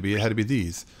 That's what it had to be. It had to be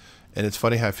these. And it's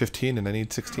funny, I have 15 and I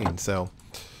need 16, so...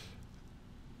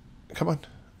 Come on.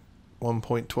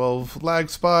 1.12 lag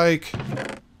spike.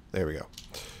 There we go.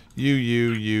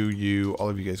 You. All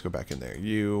of you guys go back in there.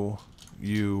 You.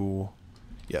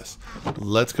 Yes.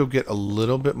 Let's go get a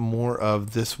little bit more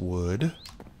of this wood.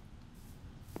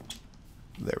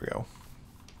 There we go.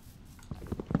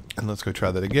 And let's go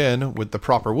try that again with the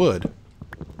proper wood.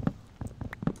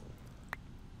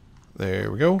 There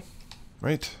we go.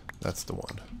 Right? That's the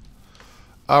one.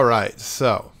 Alright,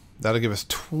 so that'll give us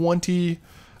 20.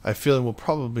 I feel we'll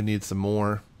probably need some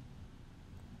more.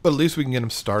 But at least we can get them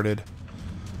started.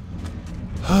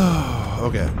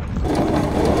 Okay.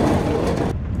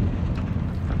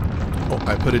 Oh,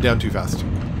 I put it down too fast.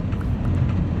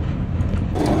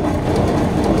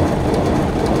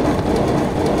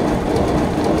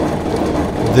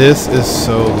 This is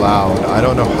so loud. I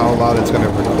don't know how loud it's going to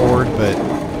record,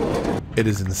 but it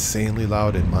is insanely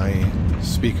loud in my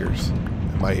speakers.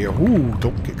 In my ear. Ooh,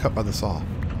 don't get cut by the saw.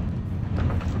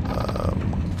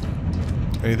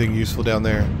 Anything useful down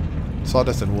there?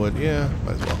 Sawdust and wood. Yeah,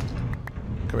 might as well.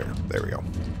 Come here. There we go.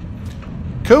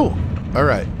 Cool. All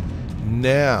right.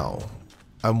 Now,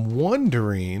 I'm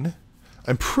wondering...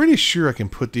 I'm pretty sure I can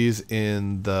put these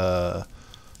in the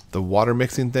water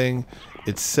mixing thing.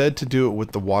 It's said to do it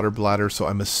with the water bladder, so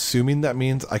I'm assuming that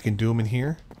means I can do them in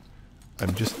here.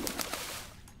 I'm just...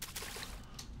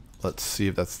 Let's see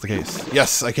if that's the case.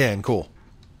 Yes, I can. Cool.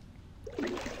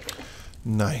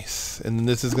 Nice. And then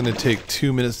this is going to take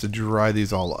 2 minutes to dry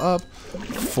these all up.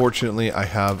 Fortunately, I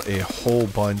have a whole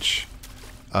bunch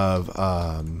of...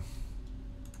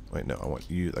 Wait, no, I want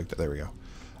you like that. There we go.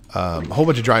 A whole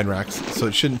bunch of drying racks, so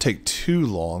it shouldn't take too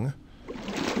long.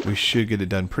 We should get it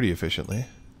done pretty efficiently.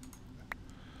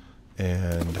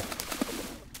 And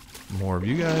more of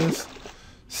you guys.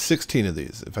 16 of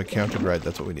these. If I counted right,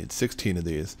 that's what we need. 16 of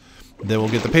these. Then we'll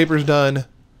get the papers done.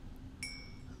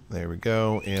 There we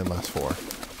go. And last 4.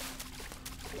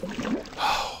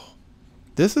 Oh,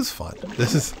 this is fun.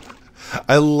 This is...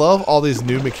 I love all these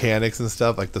new mechanics and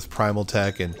stuff, like this Primal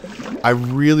Tech, and I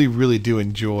really, really do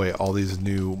enjoy all these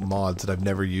new mods that I've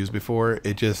never used before.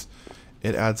 It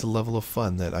adds a level of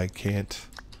fun that I can't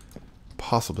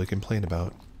possibly complain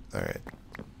about. Alright.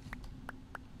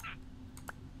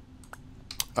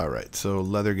 Alright, so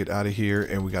leather, get out of here,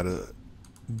 and we gotta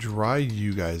dry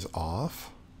you guys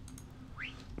off.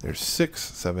 There's 6,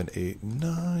 7, 8,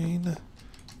 9,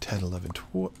 10, 11,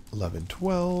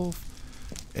 12.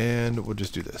 And we'll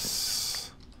just do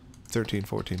this. 13,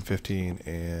 14, 15,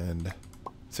 and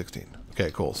 16. Okay,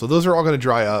 cool. So those are all going to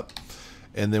dry up.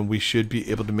 And then we should be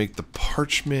able to make the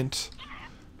parchment,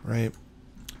 right?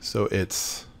 So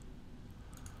it's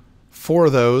 4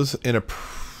 of those in a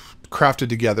crafted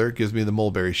together. It gives me the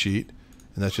mulberry sheet.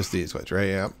 And that's just these ones, right?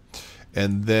 Yeah.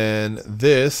 And then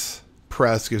this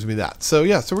press gives me that. So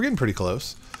yeah, so we're getting pretty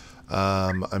close.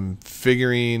 I'm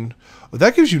figuring... Well,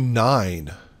 that gives you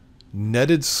 9.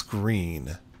 Netted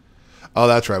screen. Oh,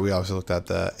 that's right. We also looked at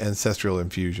the ancestral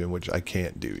infusion, which I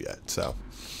can't do yet. So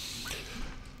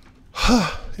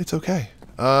it's okay.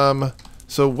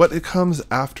 So what it comes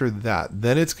after that?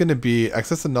 Then it's going to be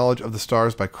access the knowledge of the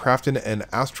stars by crafting an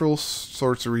astral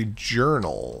sorcery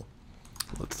journal.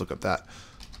 Let's look up that.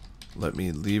 Let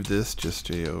me leave this just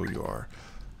JOUR.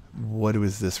 What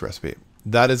is this recipe?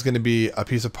 That is going to be a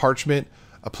piece of parchment,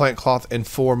 a plant cloth, and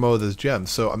 4 Mothas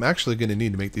gems. So I'm actually going to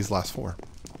need to make these last 4.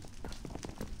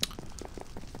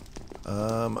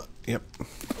 Yep.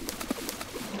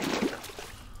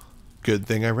 Good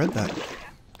thing I read that.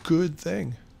 Good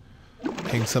thing.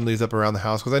 Hang some of these up around the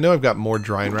house, because I know I've got more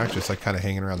drying racks just like kind of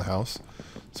hanging around the house.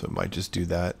 So it might just do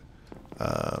that.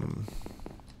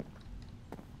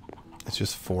 It's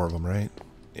just 4 of them, right?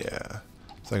 Yeah.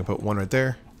 So I can put one right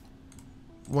there.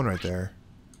 One right there.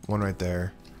 One right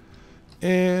there.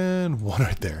 And one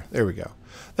right there. There we go.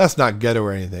 That's not ghetto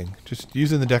or anything. Just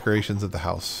using the decorations of the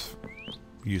house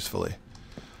usefully.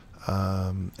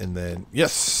 And then,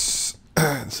 yes.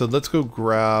 So let's go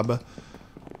grab...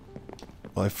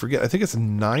 Well, I forget. I think it's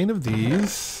 9 of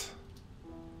these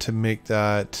to make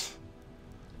that...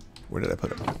 Where did I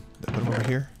put them? Did I put them over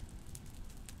here?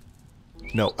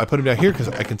 No, I put them down here because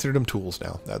I considered them tools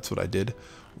now. That's what I did.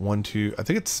 1, 2... I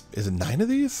think it's... Is it 9 of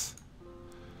these?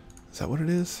 Is that what it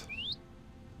is?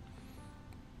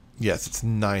 Yes, it's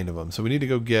 9 of them. So we need to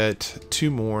go get 2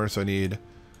 more. So I need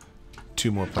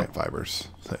 2 more plant fibers.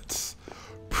 That's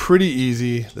pretty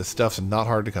easy. This stuff's not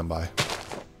hard to come by.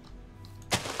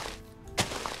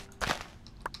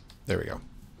 There we go.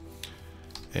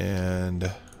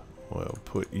 And we'll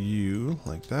put you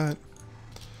like that.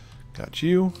 Got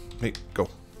you. Hey, go.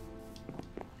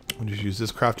 We'll just use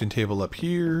this crafting table up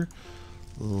here.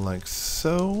 Like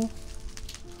so.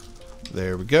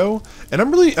 There we go. And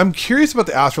I'm curious about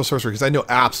the astral sorcery because I know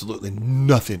absolutely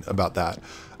nothing about that.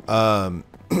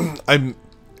 I'm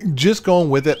just going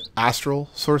with it. Astral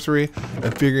sorcery.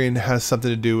 I'm figuring it has something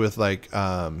to do with like,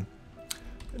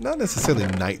 not necessarily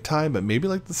nighttime, but maybe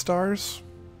like the stars.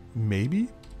 Maybe.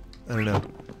 I don't know.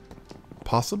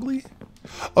 Possibly.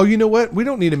 Oh, you know what? We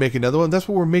don't need to make another one. That's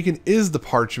what we're making is the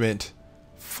parchment.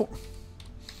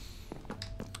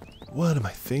 What am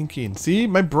I thinking? See,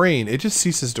 my brain, it just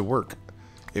ceases to work.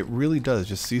 It really does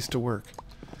just cease to work.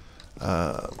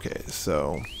 Okay,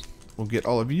 so we'll get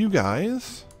all of you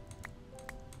guys.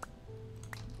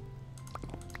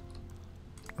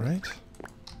 Right?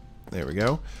 There we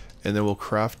go. And then we'll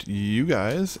craft you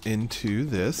guys into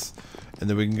this. And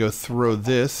then we can go throw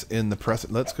this in the presser.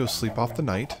 Let's go sleep off the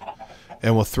night.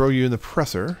 And we'll throw you in the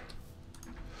presser.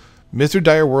 Mr.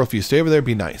 Dire World, if you stay over there,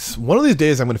 be nice. One of these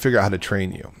days, I'm going to figure out how to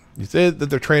train you. You said that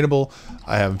they're trainable.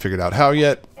 I haven't figured out how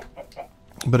yet.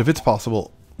 But if it's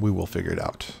possible, we will figure it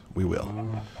out. We will.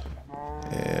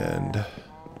 And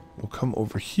we'll come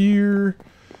over here.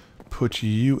 Put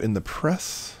you in the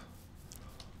press.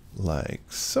 Like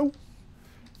so.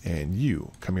 And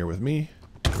you come here with me.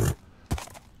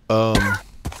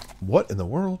 What in the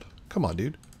world? Come on,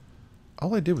 dude.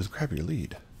 All I did was grab your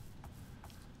lead.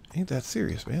 Ain't that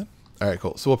serious, man? All right,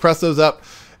 cool. So we'll press those up,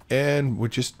 and we're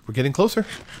getting closer.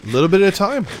 A little bit at a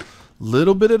time.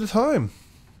 Little bit at a time.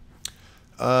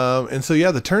 And so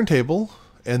yeah, the turntable,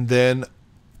 and then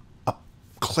a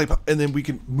clay pot, and then we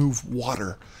can move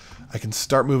water. I can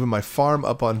start moving my farm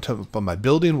up on my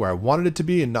building where I wanted it to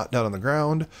be, and not down on the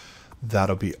ground.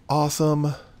 That'll be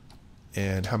awesome.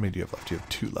 And how many do you have left? You have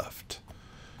 2 left.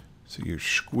 So you're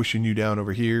squishing you down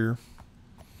over here.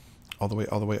 All the way,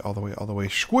 all the way, all the way, all the way.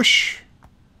 Squish!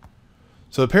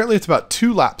 So apparently it's about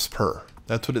 2 laps per.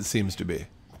 That's what it seems to be.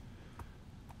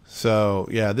 So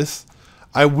yeah,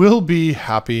 I will be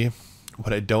happy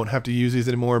when I don't have to use these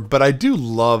anymore. But I do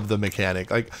love the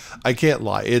mechanic. Like, I can't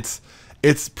lie. It's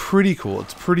pretty cool.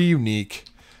 It's pretty unique.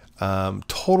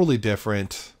 Totally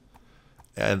different.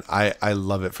 And I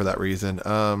love it for that reason.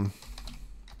 I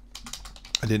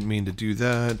didn't mean to do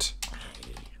that.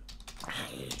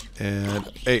 And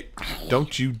hey,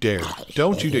 don't you dare.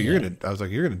 Don't you dare. I was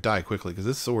like, you're gonna die quickly because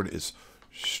this sword is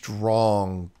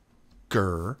stronger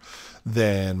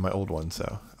than my old one.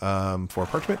 So, for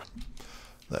parchment,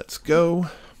 let's go.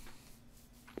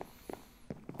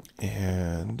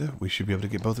 And we should be able to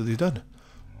get both of these done.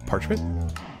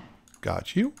 Parchment.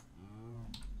 Got you.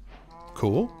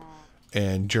 Cool.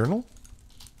 And journal.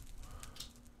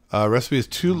 Recipe is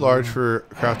too large for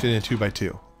crafting in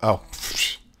 2x2. Oh.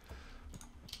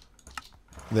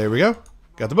 There we go.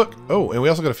 Got the book. Oh, and we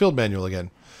also got a field manual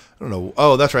again. I don't know.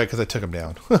 Oh, that's right, because I took them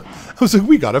down. I was like,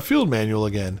 we got a field manual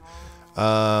again.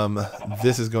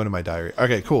 This is going to my diary.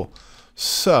 Okay, cool.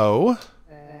 So,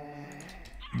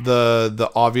 the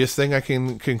obvious thing I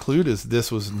can conclude is this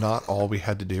was not all we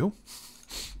had to do.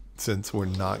 Since we're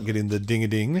not getting the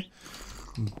ding-a-ding.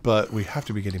 But we have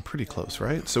to be getting pretty close,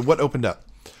 right? So what opened up?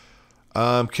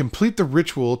 Complete the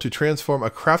ritual to transform a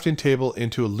crafting table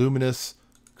into a luminous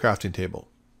crafting table.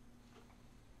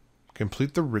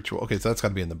 Complete the ritual. Okay, so that's got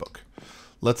to be in the book.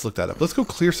 Let's look that up. Let's go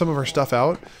clear some of our stuff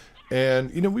out.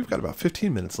 And, you know, we've got about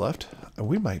 15 minutes left. And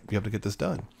we might be able to get this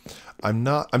done. I'm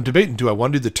debating, do I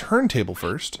want to do the turntable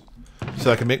first?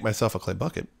 So I can make myself a clay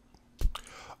bucket?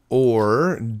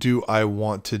 Or do I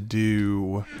want to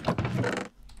do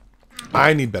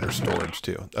I need better storage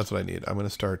too. That's what I need. I'm going to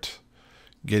start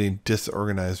getting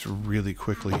disorganized really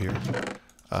quickly here.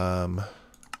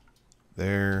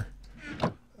 There.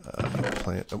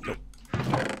 Plant. Oh, no.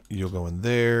 You'll go in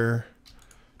there.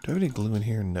 Do I have any glue in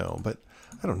here? No, but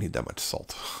I don't need that much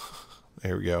salt.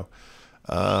 There we go.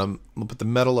 We'll put the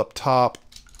metal up top.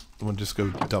 We'll just go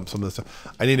dump some of this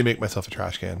stuff. I need to make myself a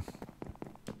trash can.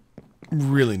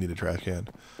 Really need a trash can.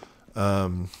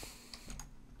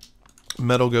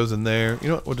 Metal goes in there. You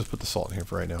know what? We'll just put the salt in here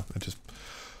for right now.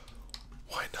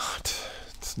 Why not?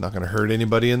 It's not going to hurt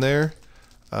anybody in there.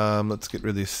 Let's get rid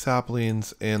of these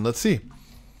saplings and let's see.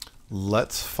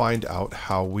 Let's find out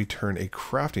how we turn a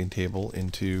crafting table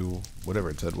into whatever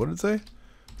it said. What did it say?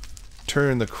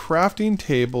 Turn the crafting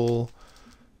table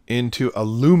into a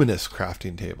luminous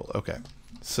crafting table. Okay.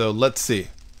 So let's see.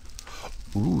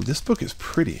 Ooh, this book is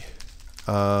pretty.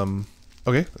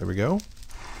 Okay, there we go.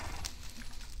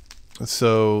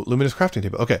 So, luminous crafting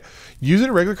table. Okay. Using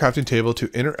a regular crafting table to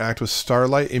interact with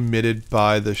starlight emitted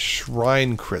by the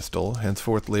shrine crystal,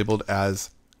 henceforth labeled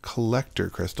as collector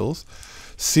crystals,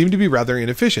 seem to be rather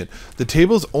inefficient. The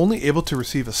table is only able to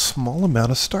receive a small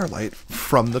amount of starlight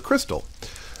from the crystal.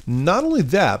 Not only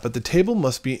that, but the table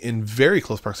must be in very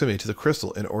close proximity to the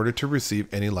crystal in order to receive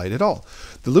any light at all.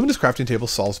 The luminous crafting table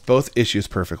solves both issues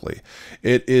perfectly.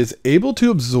 It is able to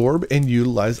absorb and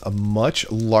utilize a much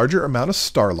larger amount of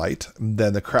starlight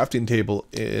than the crafting table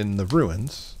in the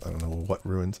ruins. I don't know what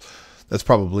ruins. That's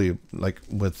probably like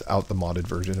without the modded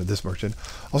version of this version.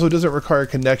 Also, it doesn't require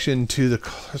connection to the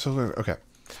crystal. Okay.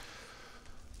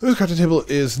 The crafting table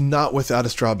is not without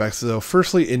its drawbacks, though.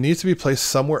 Firstly, it needs to be placed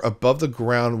somewhere above the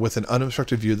ground with an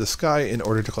unobstructed view of the sky in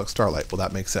order to collect starlight. Well,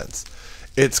 that makes sense.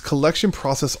 Its collection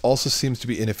process also seems to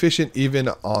be inefficient even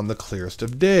on the clearest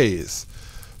of days.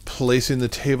 Placing the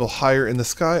table higher in the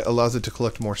sky allows it to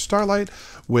collect more starlight,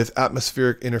 with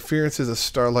atmospheric interferences of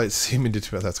starlight seeming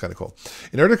to... That's kind of cool.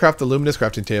 In order to craft the luminous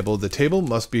crafting table, the table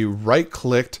must be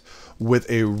right-clicked with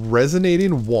a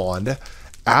resonating wand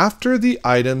after the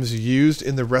items used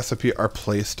in the recipe are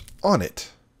placed on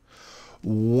it.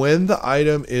 When the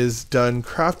item is done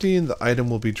crafting, the item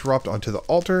will be dropped onto the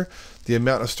altar. The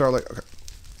amount of starlight... Okay.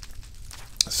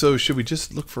 So should we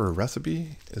just look for a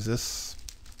recipe? Is this...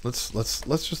 Let's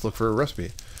just look for a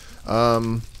recipe.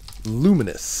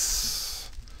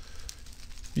 Luminous.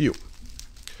 You.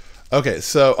 Okay,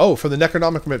 so... Oh, for the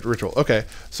necronomic ritual. Okay,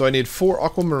 so I need 4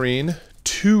 aquamarine,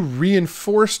 2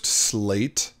 reinforced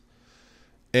slate,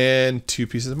 and 2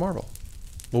 pieces of marble.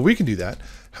 Well, we can do that.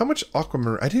 How much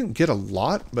aquamarine? I didn't get a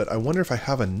lot, but I wonder if I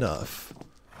have enough.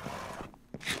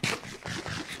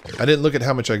 I didn't look at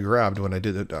how much I grabbed when I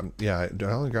did it. Yeah, I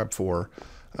only grabbed 4.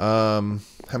 How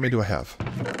many do I have?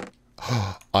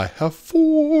 I have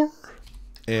 4.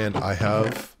 And I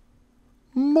have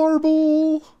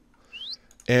marble.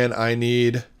 And I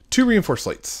need 2 reinforced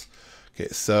slates. Okay,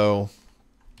 so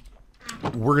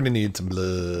we're going to need some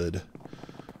blood.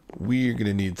 We're going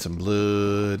to need some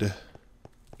blood.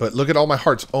 But look at all my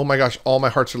hearts. Oh my gosh, all my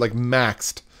hearts are like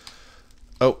maxed.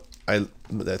 Oh,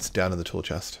 that's down in the tool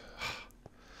chest.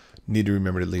 Need to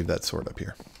remember to leave that sword up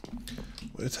here.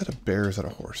 Is that a bear or is that a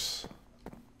horse?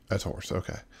 That's a horse,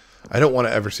 okay. I don't want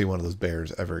to ever see one of those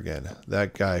bears ever again.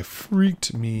 That guy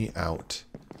freaked me out.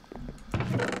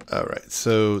 Alright,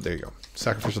 so there you go.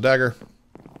 Sacrificial dagger.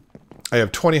 I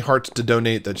have 20 hearts to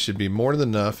donate. That should be more than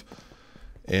enough.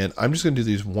 And I'm just going to do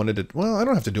these one at a... Well, I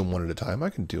don't have to do them one at a time. I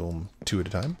can do them 2 at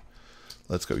a time.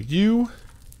 Let's go. You.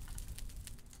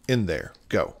 In there.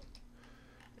 Go.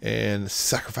 And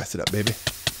sacrifice it up, baby.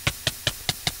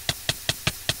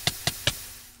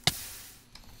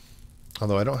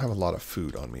 Although I don't have a lot of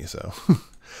food on me, so...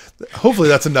 Hopefully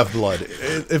that's enough blood.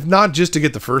 If not, just to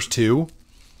get the first 2.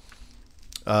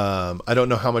 I don't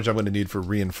know how much I'm going to need for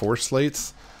reinforced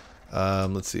slates.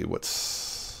 Let's see.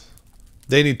 What's...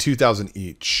 They need 2,000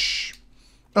 each.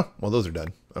 Oh, well, those are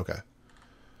done. Okay.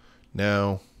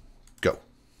 Now, go.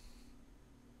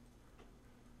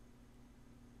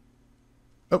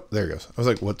 Oh, there it goes. I was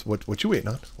like, what you waiting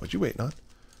on? What you waiting on?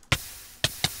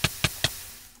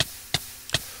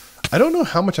 I don't know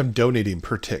how much I'm donating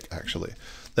per tick, actually.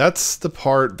 That's the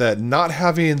part that not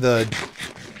having the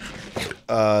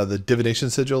divination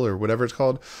sigil or whatever it's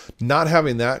called, not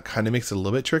having that kind of makes it a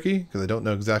little bit tricky because I don't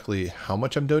know exactly how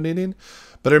much I'm donating.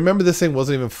 But I remember this thing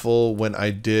wasn't even full when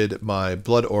I did my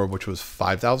blood orb, which was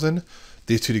 5,000.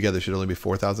 These 2 together should only be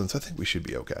 4,000, so I think we should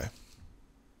be okay.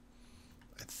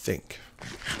 I think.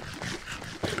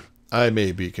 I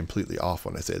may be completely off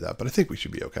when I say that, but I think we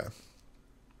should be okay.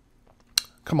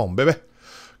 Come on, baby.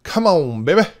 Come on,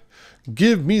 baby.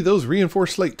 Give me those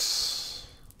reinforced slates.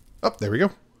 Oh, there we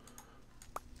go.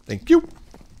 Thank you.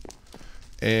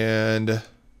 and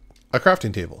a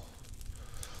crafting table.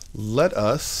 Let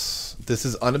us, this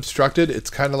is unobstructed. It's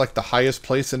kind of like the highest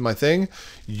place in my thing.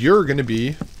 You're going to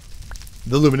be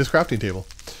the luminous crafting table.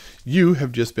 You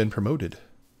have just been promoted.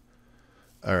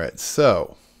 All right,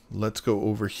 so let's go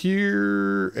over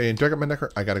here. And do I got my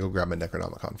I got to go grab my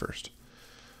Necronomicon first.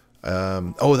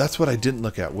 Oh, that's what I didn't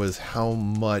look at, was how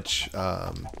much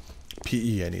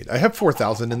PE I need. I have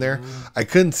 4,000 in there. I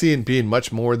couldn't see it being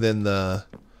much more than the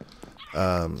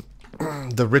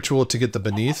ritual to get the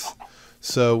beneath.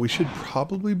 So we should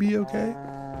probably be okay.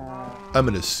 I'm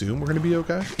going to assume we're going to be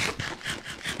okay.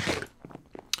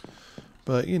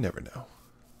 But you never know.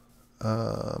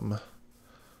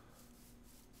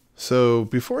 So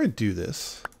before I do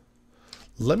this,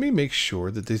 let me make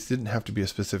sure that this didn't have to be a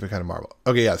specific kind of marble.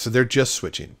 Okay, yeah, so they're just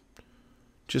switching.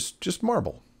 Just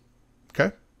marble.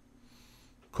 Okay.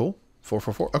 Cool.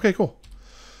 444. Okay, cool.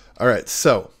 All right,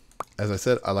 so as I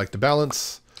said, I like the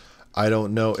balance. I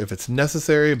don't know if it's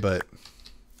necessary, but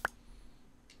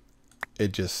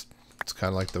it's kind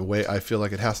of like the way I feel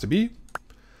like it has to be.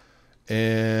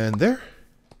 And there.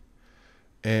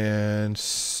 And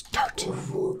start.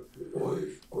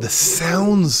 The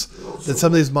sounds that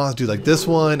some of these moths do, like this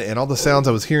one and all the sounds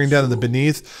I was hearing down in the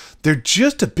beneath, they're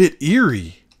just a bit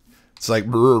eerie. It's like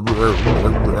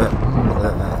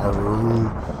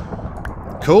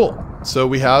cool. So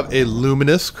we have a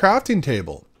luminous crafting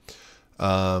table.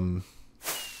 Oh,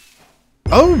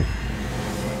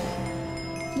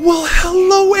 well,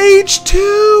 hello, age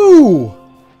 2.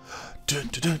 Dun,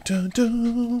 dun, dun, dun,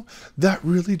 dun. That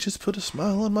really just put a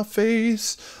smile on my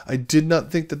face. I did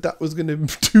not think that was going to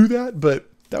do that, but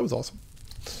that was awesome.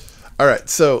 All right,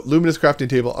 so luminous crafting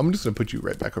table. I'm just going to put you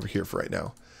right back over here for right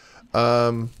now.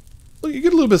 Well, you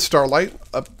get a little bit of starlight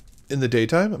up in the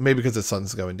daytime, maybe because the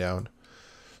sun's going down.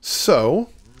 So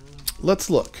let's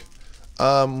look.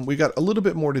 We got a little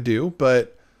bit more to do,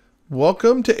 but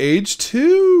welcome to age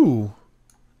 2.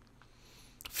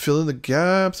 Fill in the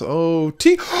gaps. Oh,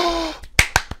 time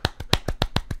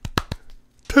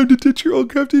to ditch your old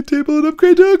crafting table and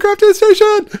upgrade to a crafting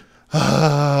station.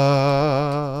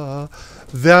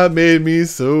 That made me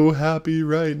so happy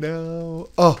right now.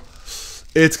 Oh,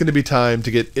 it's going to be time to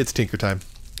get, it's tinker time.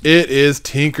 It is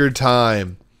tinker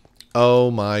time. Oh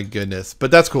my goodness.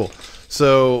 But that's cool.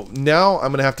 So now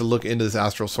I'm going to have to look into this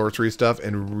astral sorcery stuff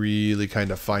and really kind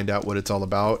of find out what it's all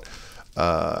about.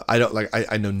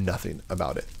 I know nothing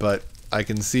about it, but I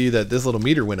can see that this little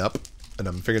meter went up, and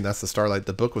I'm figuring that's the starlight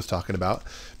the book was talking about,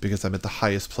 because I'm at the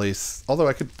highest place. Although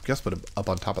I could guess put it up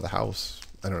on top of the house.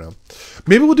 I don't know.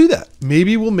 Maybe we'll do that.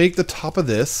 Maybe we'll make the top of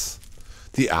this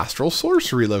the astral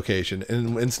sorcery location,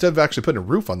 and instead of actually putting a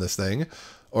roof on this thing,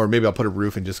 or maybe I'll put a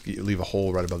roof and just leave a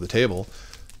hole right above the table.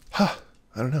 I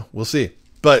don't know. We'll see.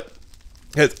 But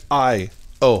I'm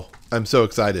so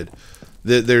excited.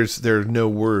 There's no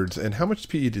words. And how much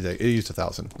PE did it used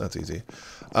 1,000. That's easy.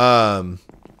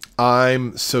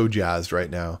 I'm so jazzed right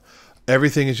now.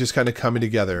 Everything is just kind of coming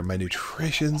together. My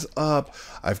nutrition's up.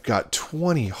 I've got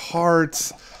 20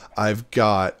 hearts. I've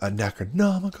got a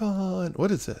Necronomicon.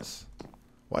 What is this?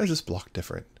 Why is this block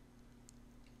different?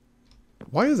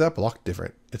 Why is that block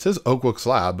different? It says Oakwood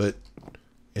slab, but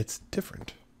it's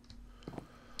different.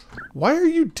 Why are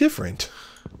you different?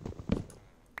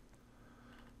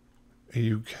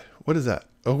 What is that?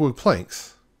 Oakwood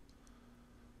planks.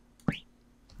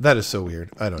 That is so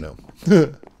weird. I don't know.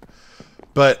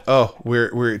 But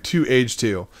we're to age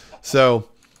 2. So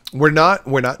we're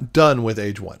not done with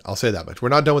age 1. I'll say that much. We're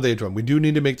not done with age 1. We do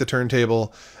need to make the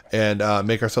turntable and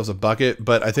make ourselves a bucket,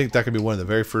 but I think that could be one of the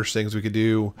very first things we could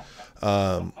do.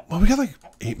 Well, we got like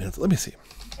 8 minutes. Let me see.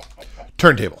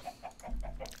 Turntable.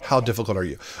 How difficult are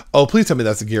you? Oh, please tell me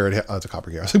that's the gear I already have. Oh, it's a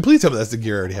copper gear. So please tell me that's the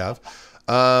gear I already have.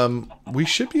 We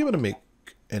should be able to make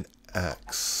an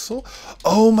axle.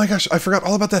 Oh my gosh, I forgot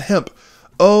all about that hemp.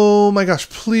 Oh my gosh,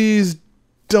 please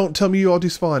don't tell me you all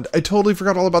despawned. I totally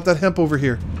forgot all about that hemp over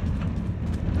here.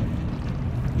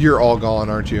 You're all gone,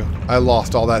 aren't you? I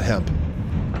lost all that hemp.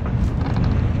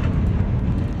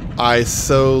 I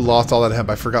so lost all that hemp.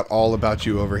 I forgot all about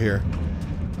you over here.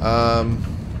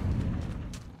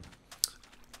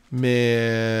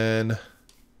 Man.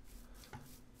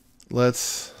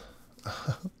 Let's...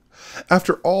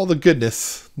 After all the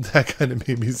goodness, that kind of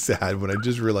made me sad when I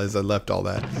just realized I left all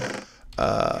that.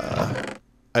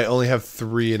 I only have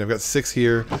 3 and I've got 6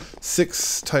 here.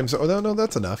 6 times... Oh, no,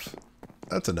 that's enough.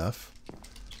 That's enough.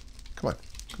 Come on.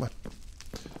 Come on.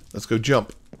 Let's go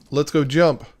jump. Let's go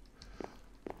jump.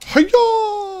 Hi-ya!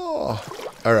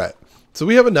 All right. So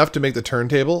we have enough to make the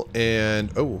turntable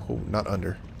and... Oh, not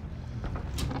under.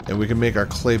 And we can make our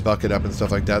clay bucket up and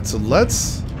stuff like that. So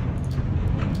let's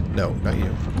No, not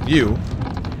you. You.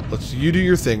 You do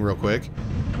your thing real quick.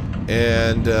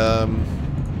 And,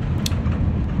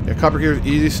 yeah, copper gear is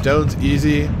easy. Stone's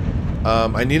easy.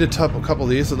 I need a couple of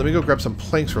these, so let me go grab some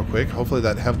planks real quick. Hopefully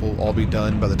that hemp will all be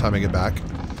done by the time I get back.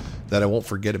 That I won't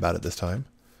forget about it this time.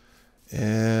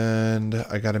 And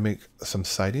I got to make some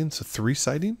siding. So 3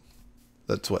 siding.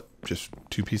 That's what? Just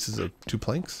 2 pieces of 2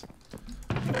 planks?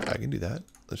 I can do that.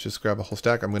 Let's just grab a whole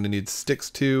stack. I'm going to need sticks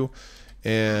too.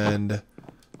 And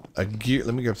a gear.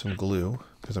 Let me grab some glue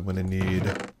because I'm going to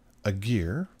need a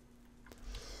gear.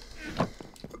 I'm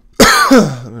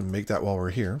going to make that while we're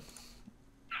here.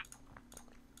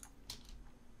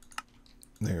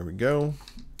 There we go.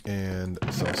 And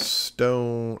some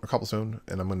stone, or cobblestone.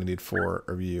 And I'm going to need 4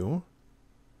 of you.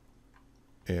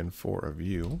 And 4 of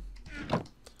you.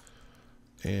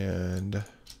 And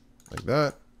like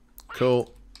that.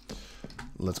 Cool.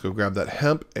 Let's go grab that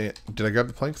hemp. And did I grab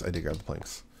the planks? I did grab the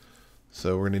planks.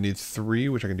 So we're going to need 3,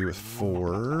 which I can do with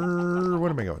 4. Where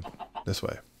am I going? This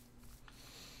way.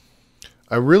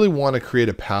 I really want to create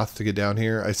a path to get down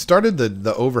here. I started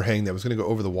the overhang that was going to go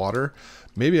over the water.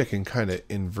 Maybe I can kind of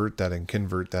invert that and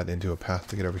convert that into a path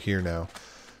to get over here now.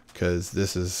 Because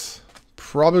this is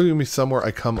probably going to be somewhere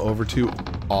I come over to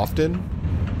often.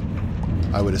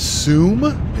 I would assume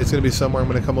it's going to be somewhere I'm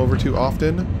going to come over to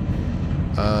often.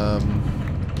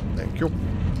 Thank you.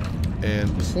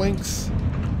 And planks.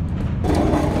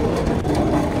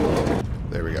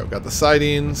 There we go. Got the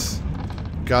sidings.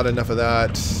 Got enough of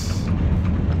that.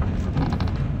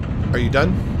 Are you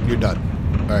done? You're done.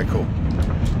 Alright, cool.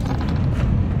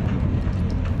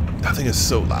 That thing is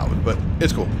so loud, but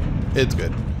it's cool. It's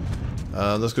good.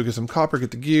 Let's go get some copper,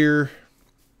 get the gear.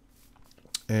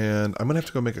 And I'm going to have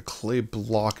to go make a clay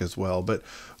block as well, but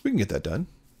we can get that done.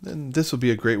 And this will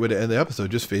be a great way to end the episode,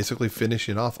 just basically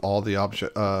finishing off all the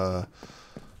objects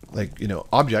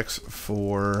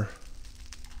for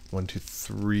 1, 2,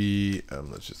 3.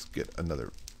 Let's just get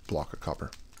another block of copper.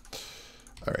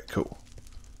 All right, cool.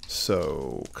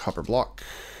 So copper block.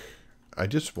 I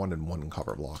just wanted 1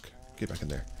 copper block. Get back in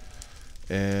there.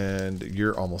 And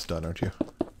you're almost done, aren't you?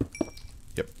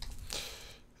 Yep.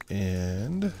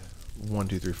 And 1,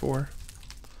 2, 3, 4.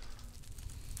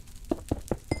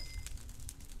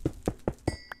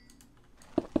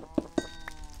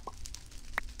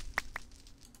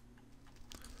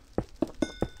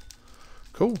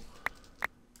 Cool.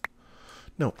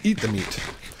 No, eat the meat.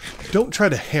 Don't try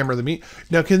to hammer the meat.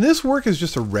 Now, can this work as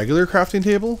just a regular crafting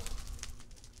table?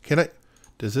 Can I?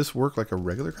 Does this work like a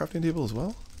regular crafting table as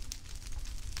well?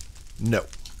 No.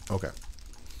 Okay.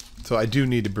 So I do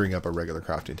need to bring up a regular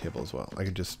crafting table as well. I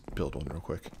can just build one real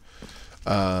quick.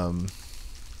 Hold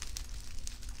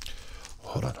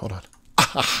on.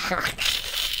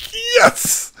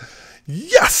 Yes!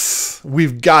 Yes!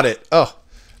 We've got it. Oh,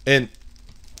 and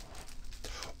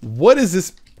what is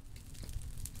this?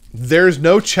 There's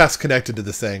no chest connected to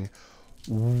this thing.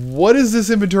 What is this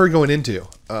inventory going into?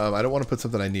 I don't want to put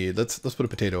something I need. Let's put a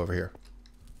potato over here.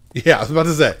 Yeah, I was about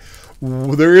to say.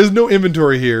 There is no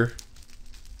inventory here.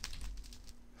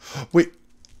 Wait,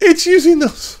 it's using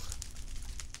those.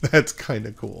 That's kind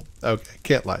of cool. Okay,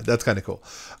 can't lie. That's kind of cool.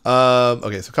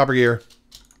 Okay, so copper gear.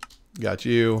 Got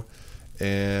you.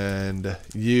 And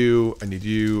you. I need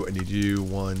you. I need you.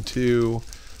 1, 2.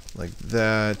 Like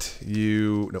that.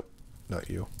 You. Nope, not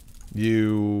you.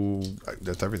 You.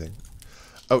 That's everything.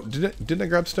 Oh, didn't I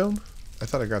grab stone? I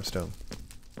thought I grabbed stone.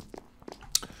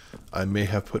 I may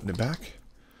have put it back.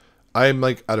 I'm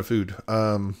like out of food.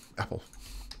 Apple.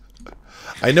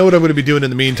 I know what I'm going to be doing in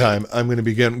the meantime. I'm going to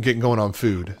be getting going on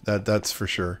food. That's for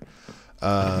sure.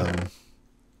 1,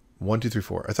 2, 3,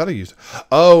 4. I thought I used.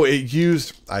 Oh, it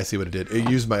used. I see what it did. It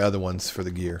used my other ones for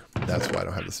the gear. That's why I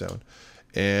don't have the stone.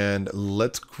 And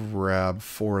let's grab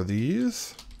 4 of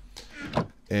these.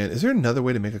 And is there another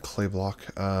way to make a clay block?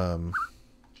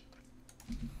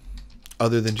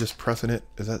 Other than just pressing it?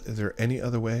 Is there any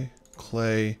other way?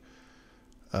 Clay.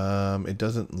 It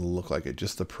doesn't look like it.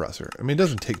 Just the presser. I mean, it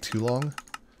doesn't take too long.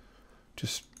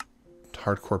 Just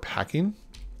hardcore packing.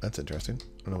 That's interesting.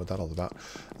 I don't know what that's all about.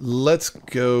 Let's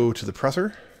go to the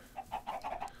presser.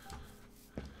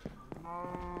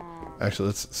 Actually,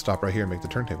 let's stop right here and make the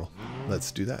turntable.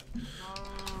 Let's do that.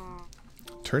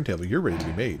 Turntable, you're ready to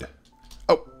be made.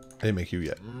 Oh, I didn't make you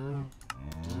yet.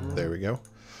 There we go.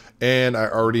 And I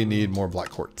already need more black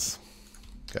quartz.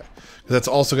 Okay. That's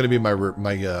also going to be my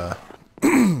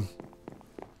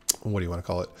what do you want to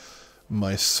call it?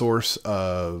 My source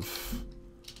of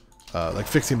like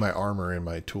fixing my armor and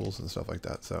my tools and stuff like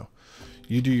that. So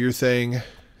you do your thing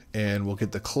and we'll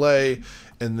get the clay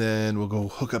and then we'll go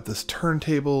hook up this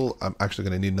turntable. I'm actually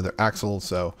going to need another axle.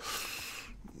 So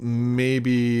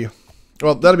maybe,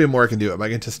 well, that'll be more I can do. I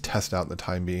can just test out in the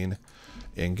time being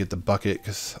and get the bucket,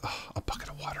 because a bucket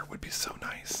of water would be so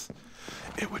nice.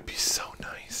 It would be so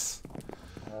nice.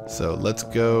 So let's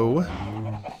go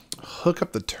hook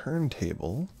up the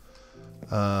turntable.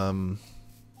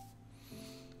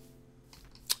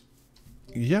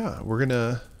 Yeah, we're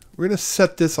gonna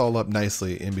set this all up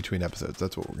nicely in between episodes.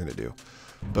 That's what we're gonna do.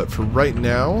 But for right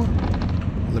now,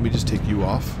 let me just take you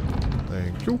off.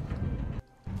 Thank you.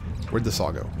 Where'd the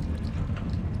saw go?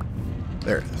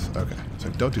 There it is. Okay. So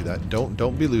don't do that.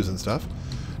 Don't be losing stuff.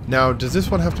 Now, does this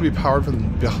one have to be powered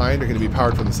from behind or can it be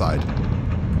powered from the side?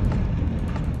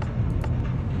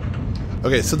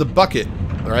 Okay, so the bucket,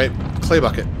 all right? Clay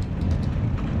bucket.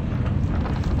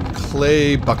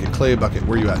 Clay bucket, clay bucket.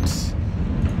 Where you at?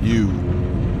 You.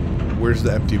 Where's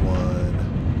the empty one?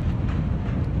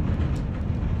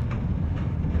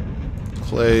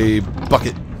 Clay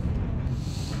bucket.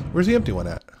 Where's the empty one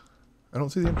at? I don't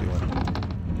see the empty one.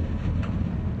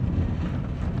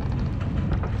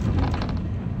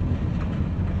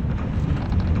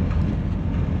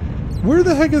 Where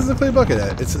the heck is the clay bucket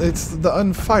at? It's the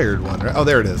unfired one, right? Oh,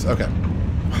 there it is. Okay.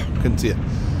 Couldn't see it.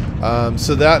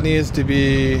 So that needs to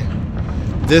be...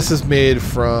 This is made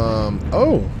from...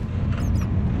 Oh,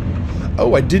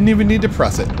 I didn't even need to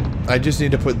press it. I just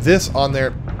need to put this on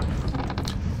there.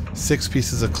 6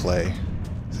 pieces of clay.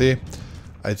 See?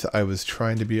 I was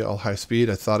trying to be all high speed.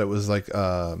 I thought it was like...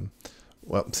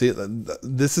 well, see,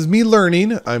 this is me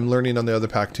learning. I'm learning on the other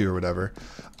pack too or whatever.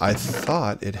 I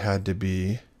thought it had to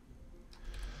be...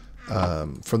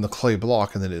 from the clay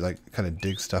block, and then it like kind of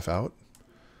digs stuff out.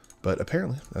 But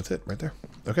apparently that's it right there.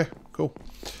 Okay, cool.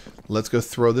 Let's go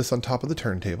throw this on top of the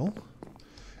turntable,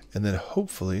 and then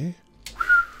hopefully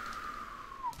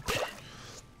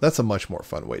that's a much more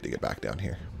fun way to get back down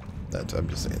here. I'm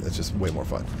just saying, that's just way more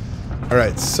fun. All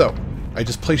right, so I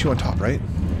just place you on top, right?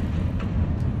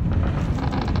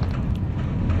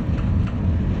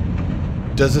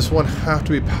 Does this one have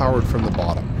to be powered from the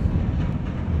bottom?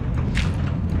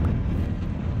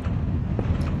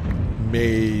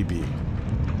 Maybe.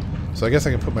 So I guess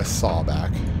I can put my saw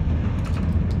back.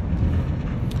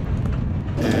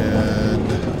 And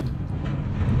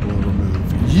we'll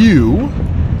remove you.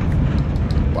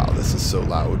 Wow, this is so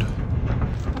loud.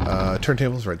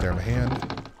 Turntable's right there in my hand.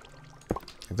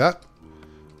 Like that.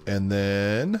 And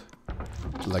then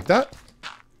like that.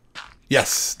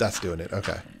 Yes, that's doing it.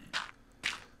 Okay.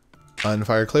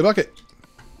 Unfire clay bucket.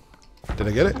 Did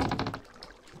I get it?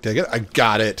 Did I get it? I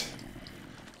got it.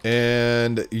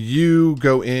 And you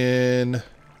go in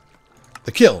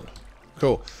the kiln.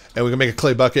 Cool. And we can make a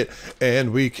clay bucket,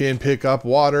 and we can pick up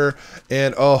water,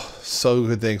 and oh, so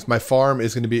good things. My farm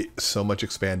is going to be so much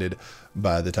expanded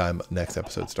by the time next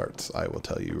episode starts. I will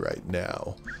tell you right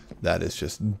now. That is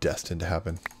just destined to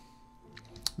happen.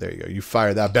 There you go. You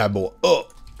fire that bad boy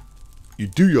up. You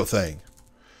do your thing.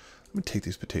 Let me take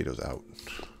these potatoes out.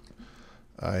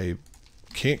 I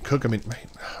can't cook them in.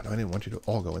 I didn't want you to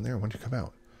all go in there. I want you to come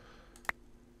out.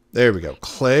 There we go.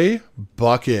 Clay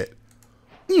bucket.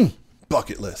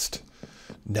 Bucket list.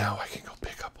 Now I can go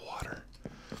pick up water.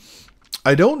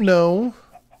 I don't know.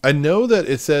 I know that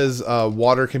it says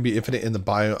water can be infinite in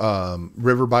the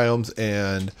river biomes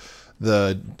and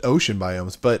the ocean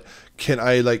biomes, but can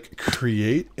I like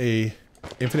create a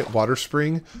infinite water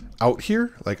spring out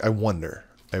here? Like, I wonder.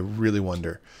 I really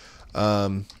wonder.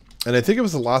 And I think it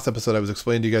was the last episode I was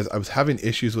explaining to you guys, I was having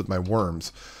issues with my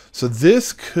worms. So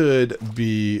this could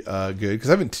be good, because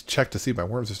I haven't checked to see if my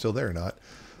worms are still there or not.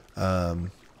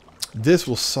 This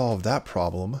will solve that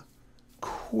problem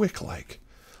quick like.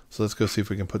 So let's go see if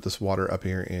we can put this water up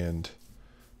here and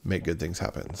make good things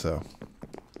happen. So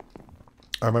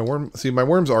my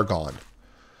worms are gone.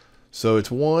 So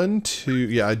it's 1, 2,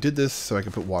 yeah, I did this so I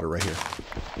can put water right here.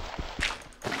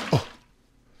 Oh.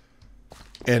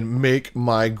 And make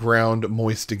my ground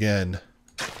moist again.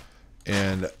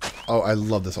 And oh, I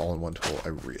love this all-in-one tool. I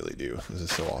really do. This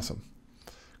is so awesome.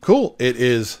 Cool. It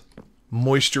is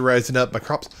moisturizing up my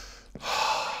crops.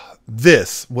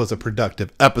 This was a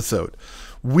productive episode.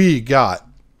 We got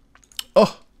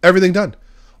everything done.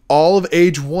 All of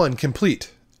age 1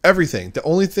 complete. Everything. The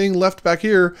only thing left back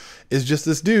here is just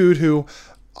this dude who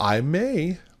I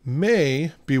may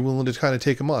be willing to kind of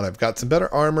take him on. I've got some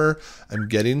better armor. I'm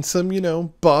getting some,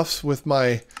 buffs with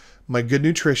my good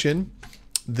nutrition.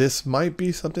 This might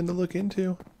be something to look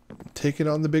into. Taking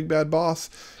on the big bad boss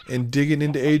and digging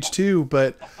into age 2,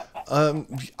 but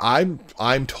I'm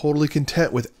totally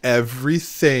content with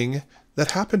everything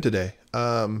that happened today.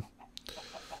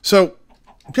 So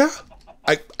yeah,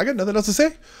 I got nothing else to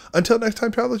say. Until next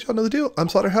time, travelers, y'all know the deal. I'm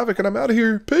Slaughter Havoc, and I'm out of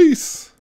here. Peace.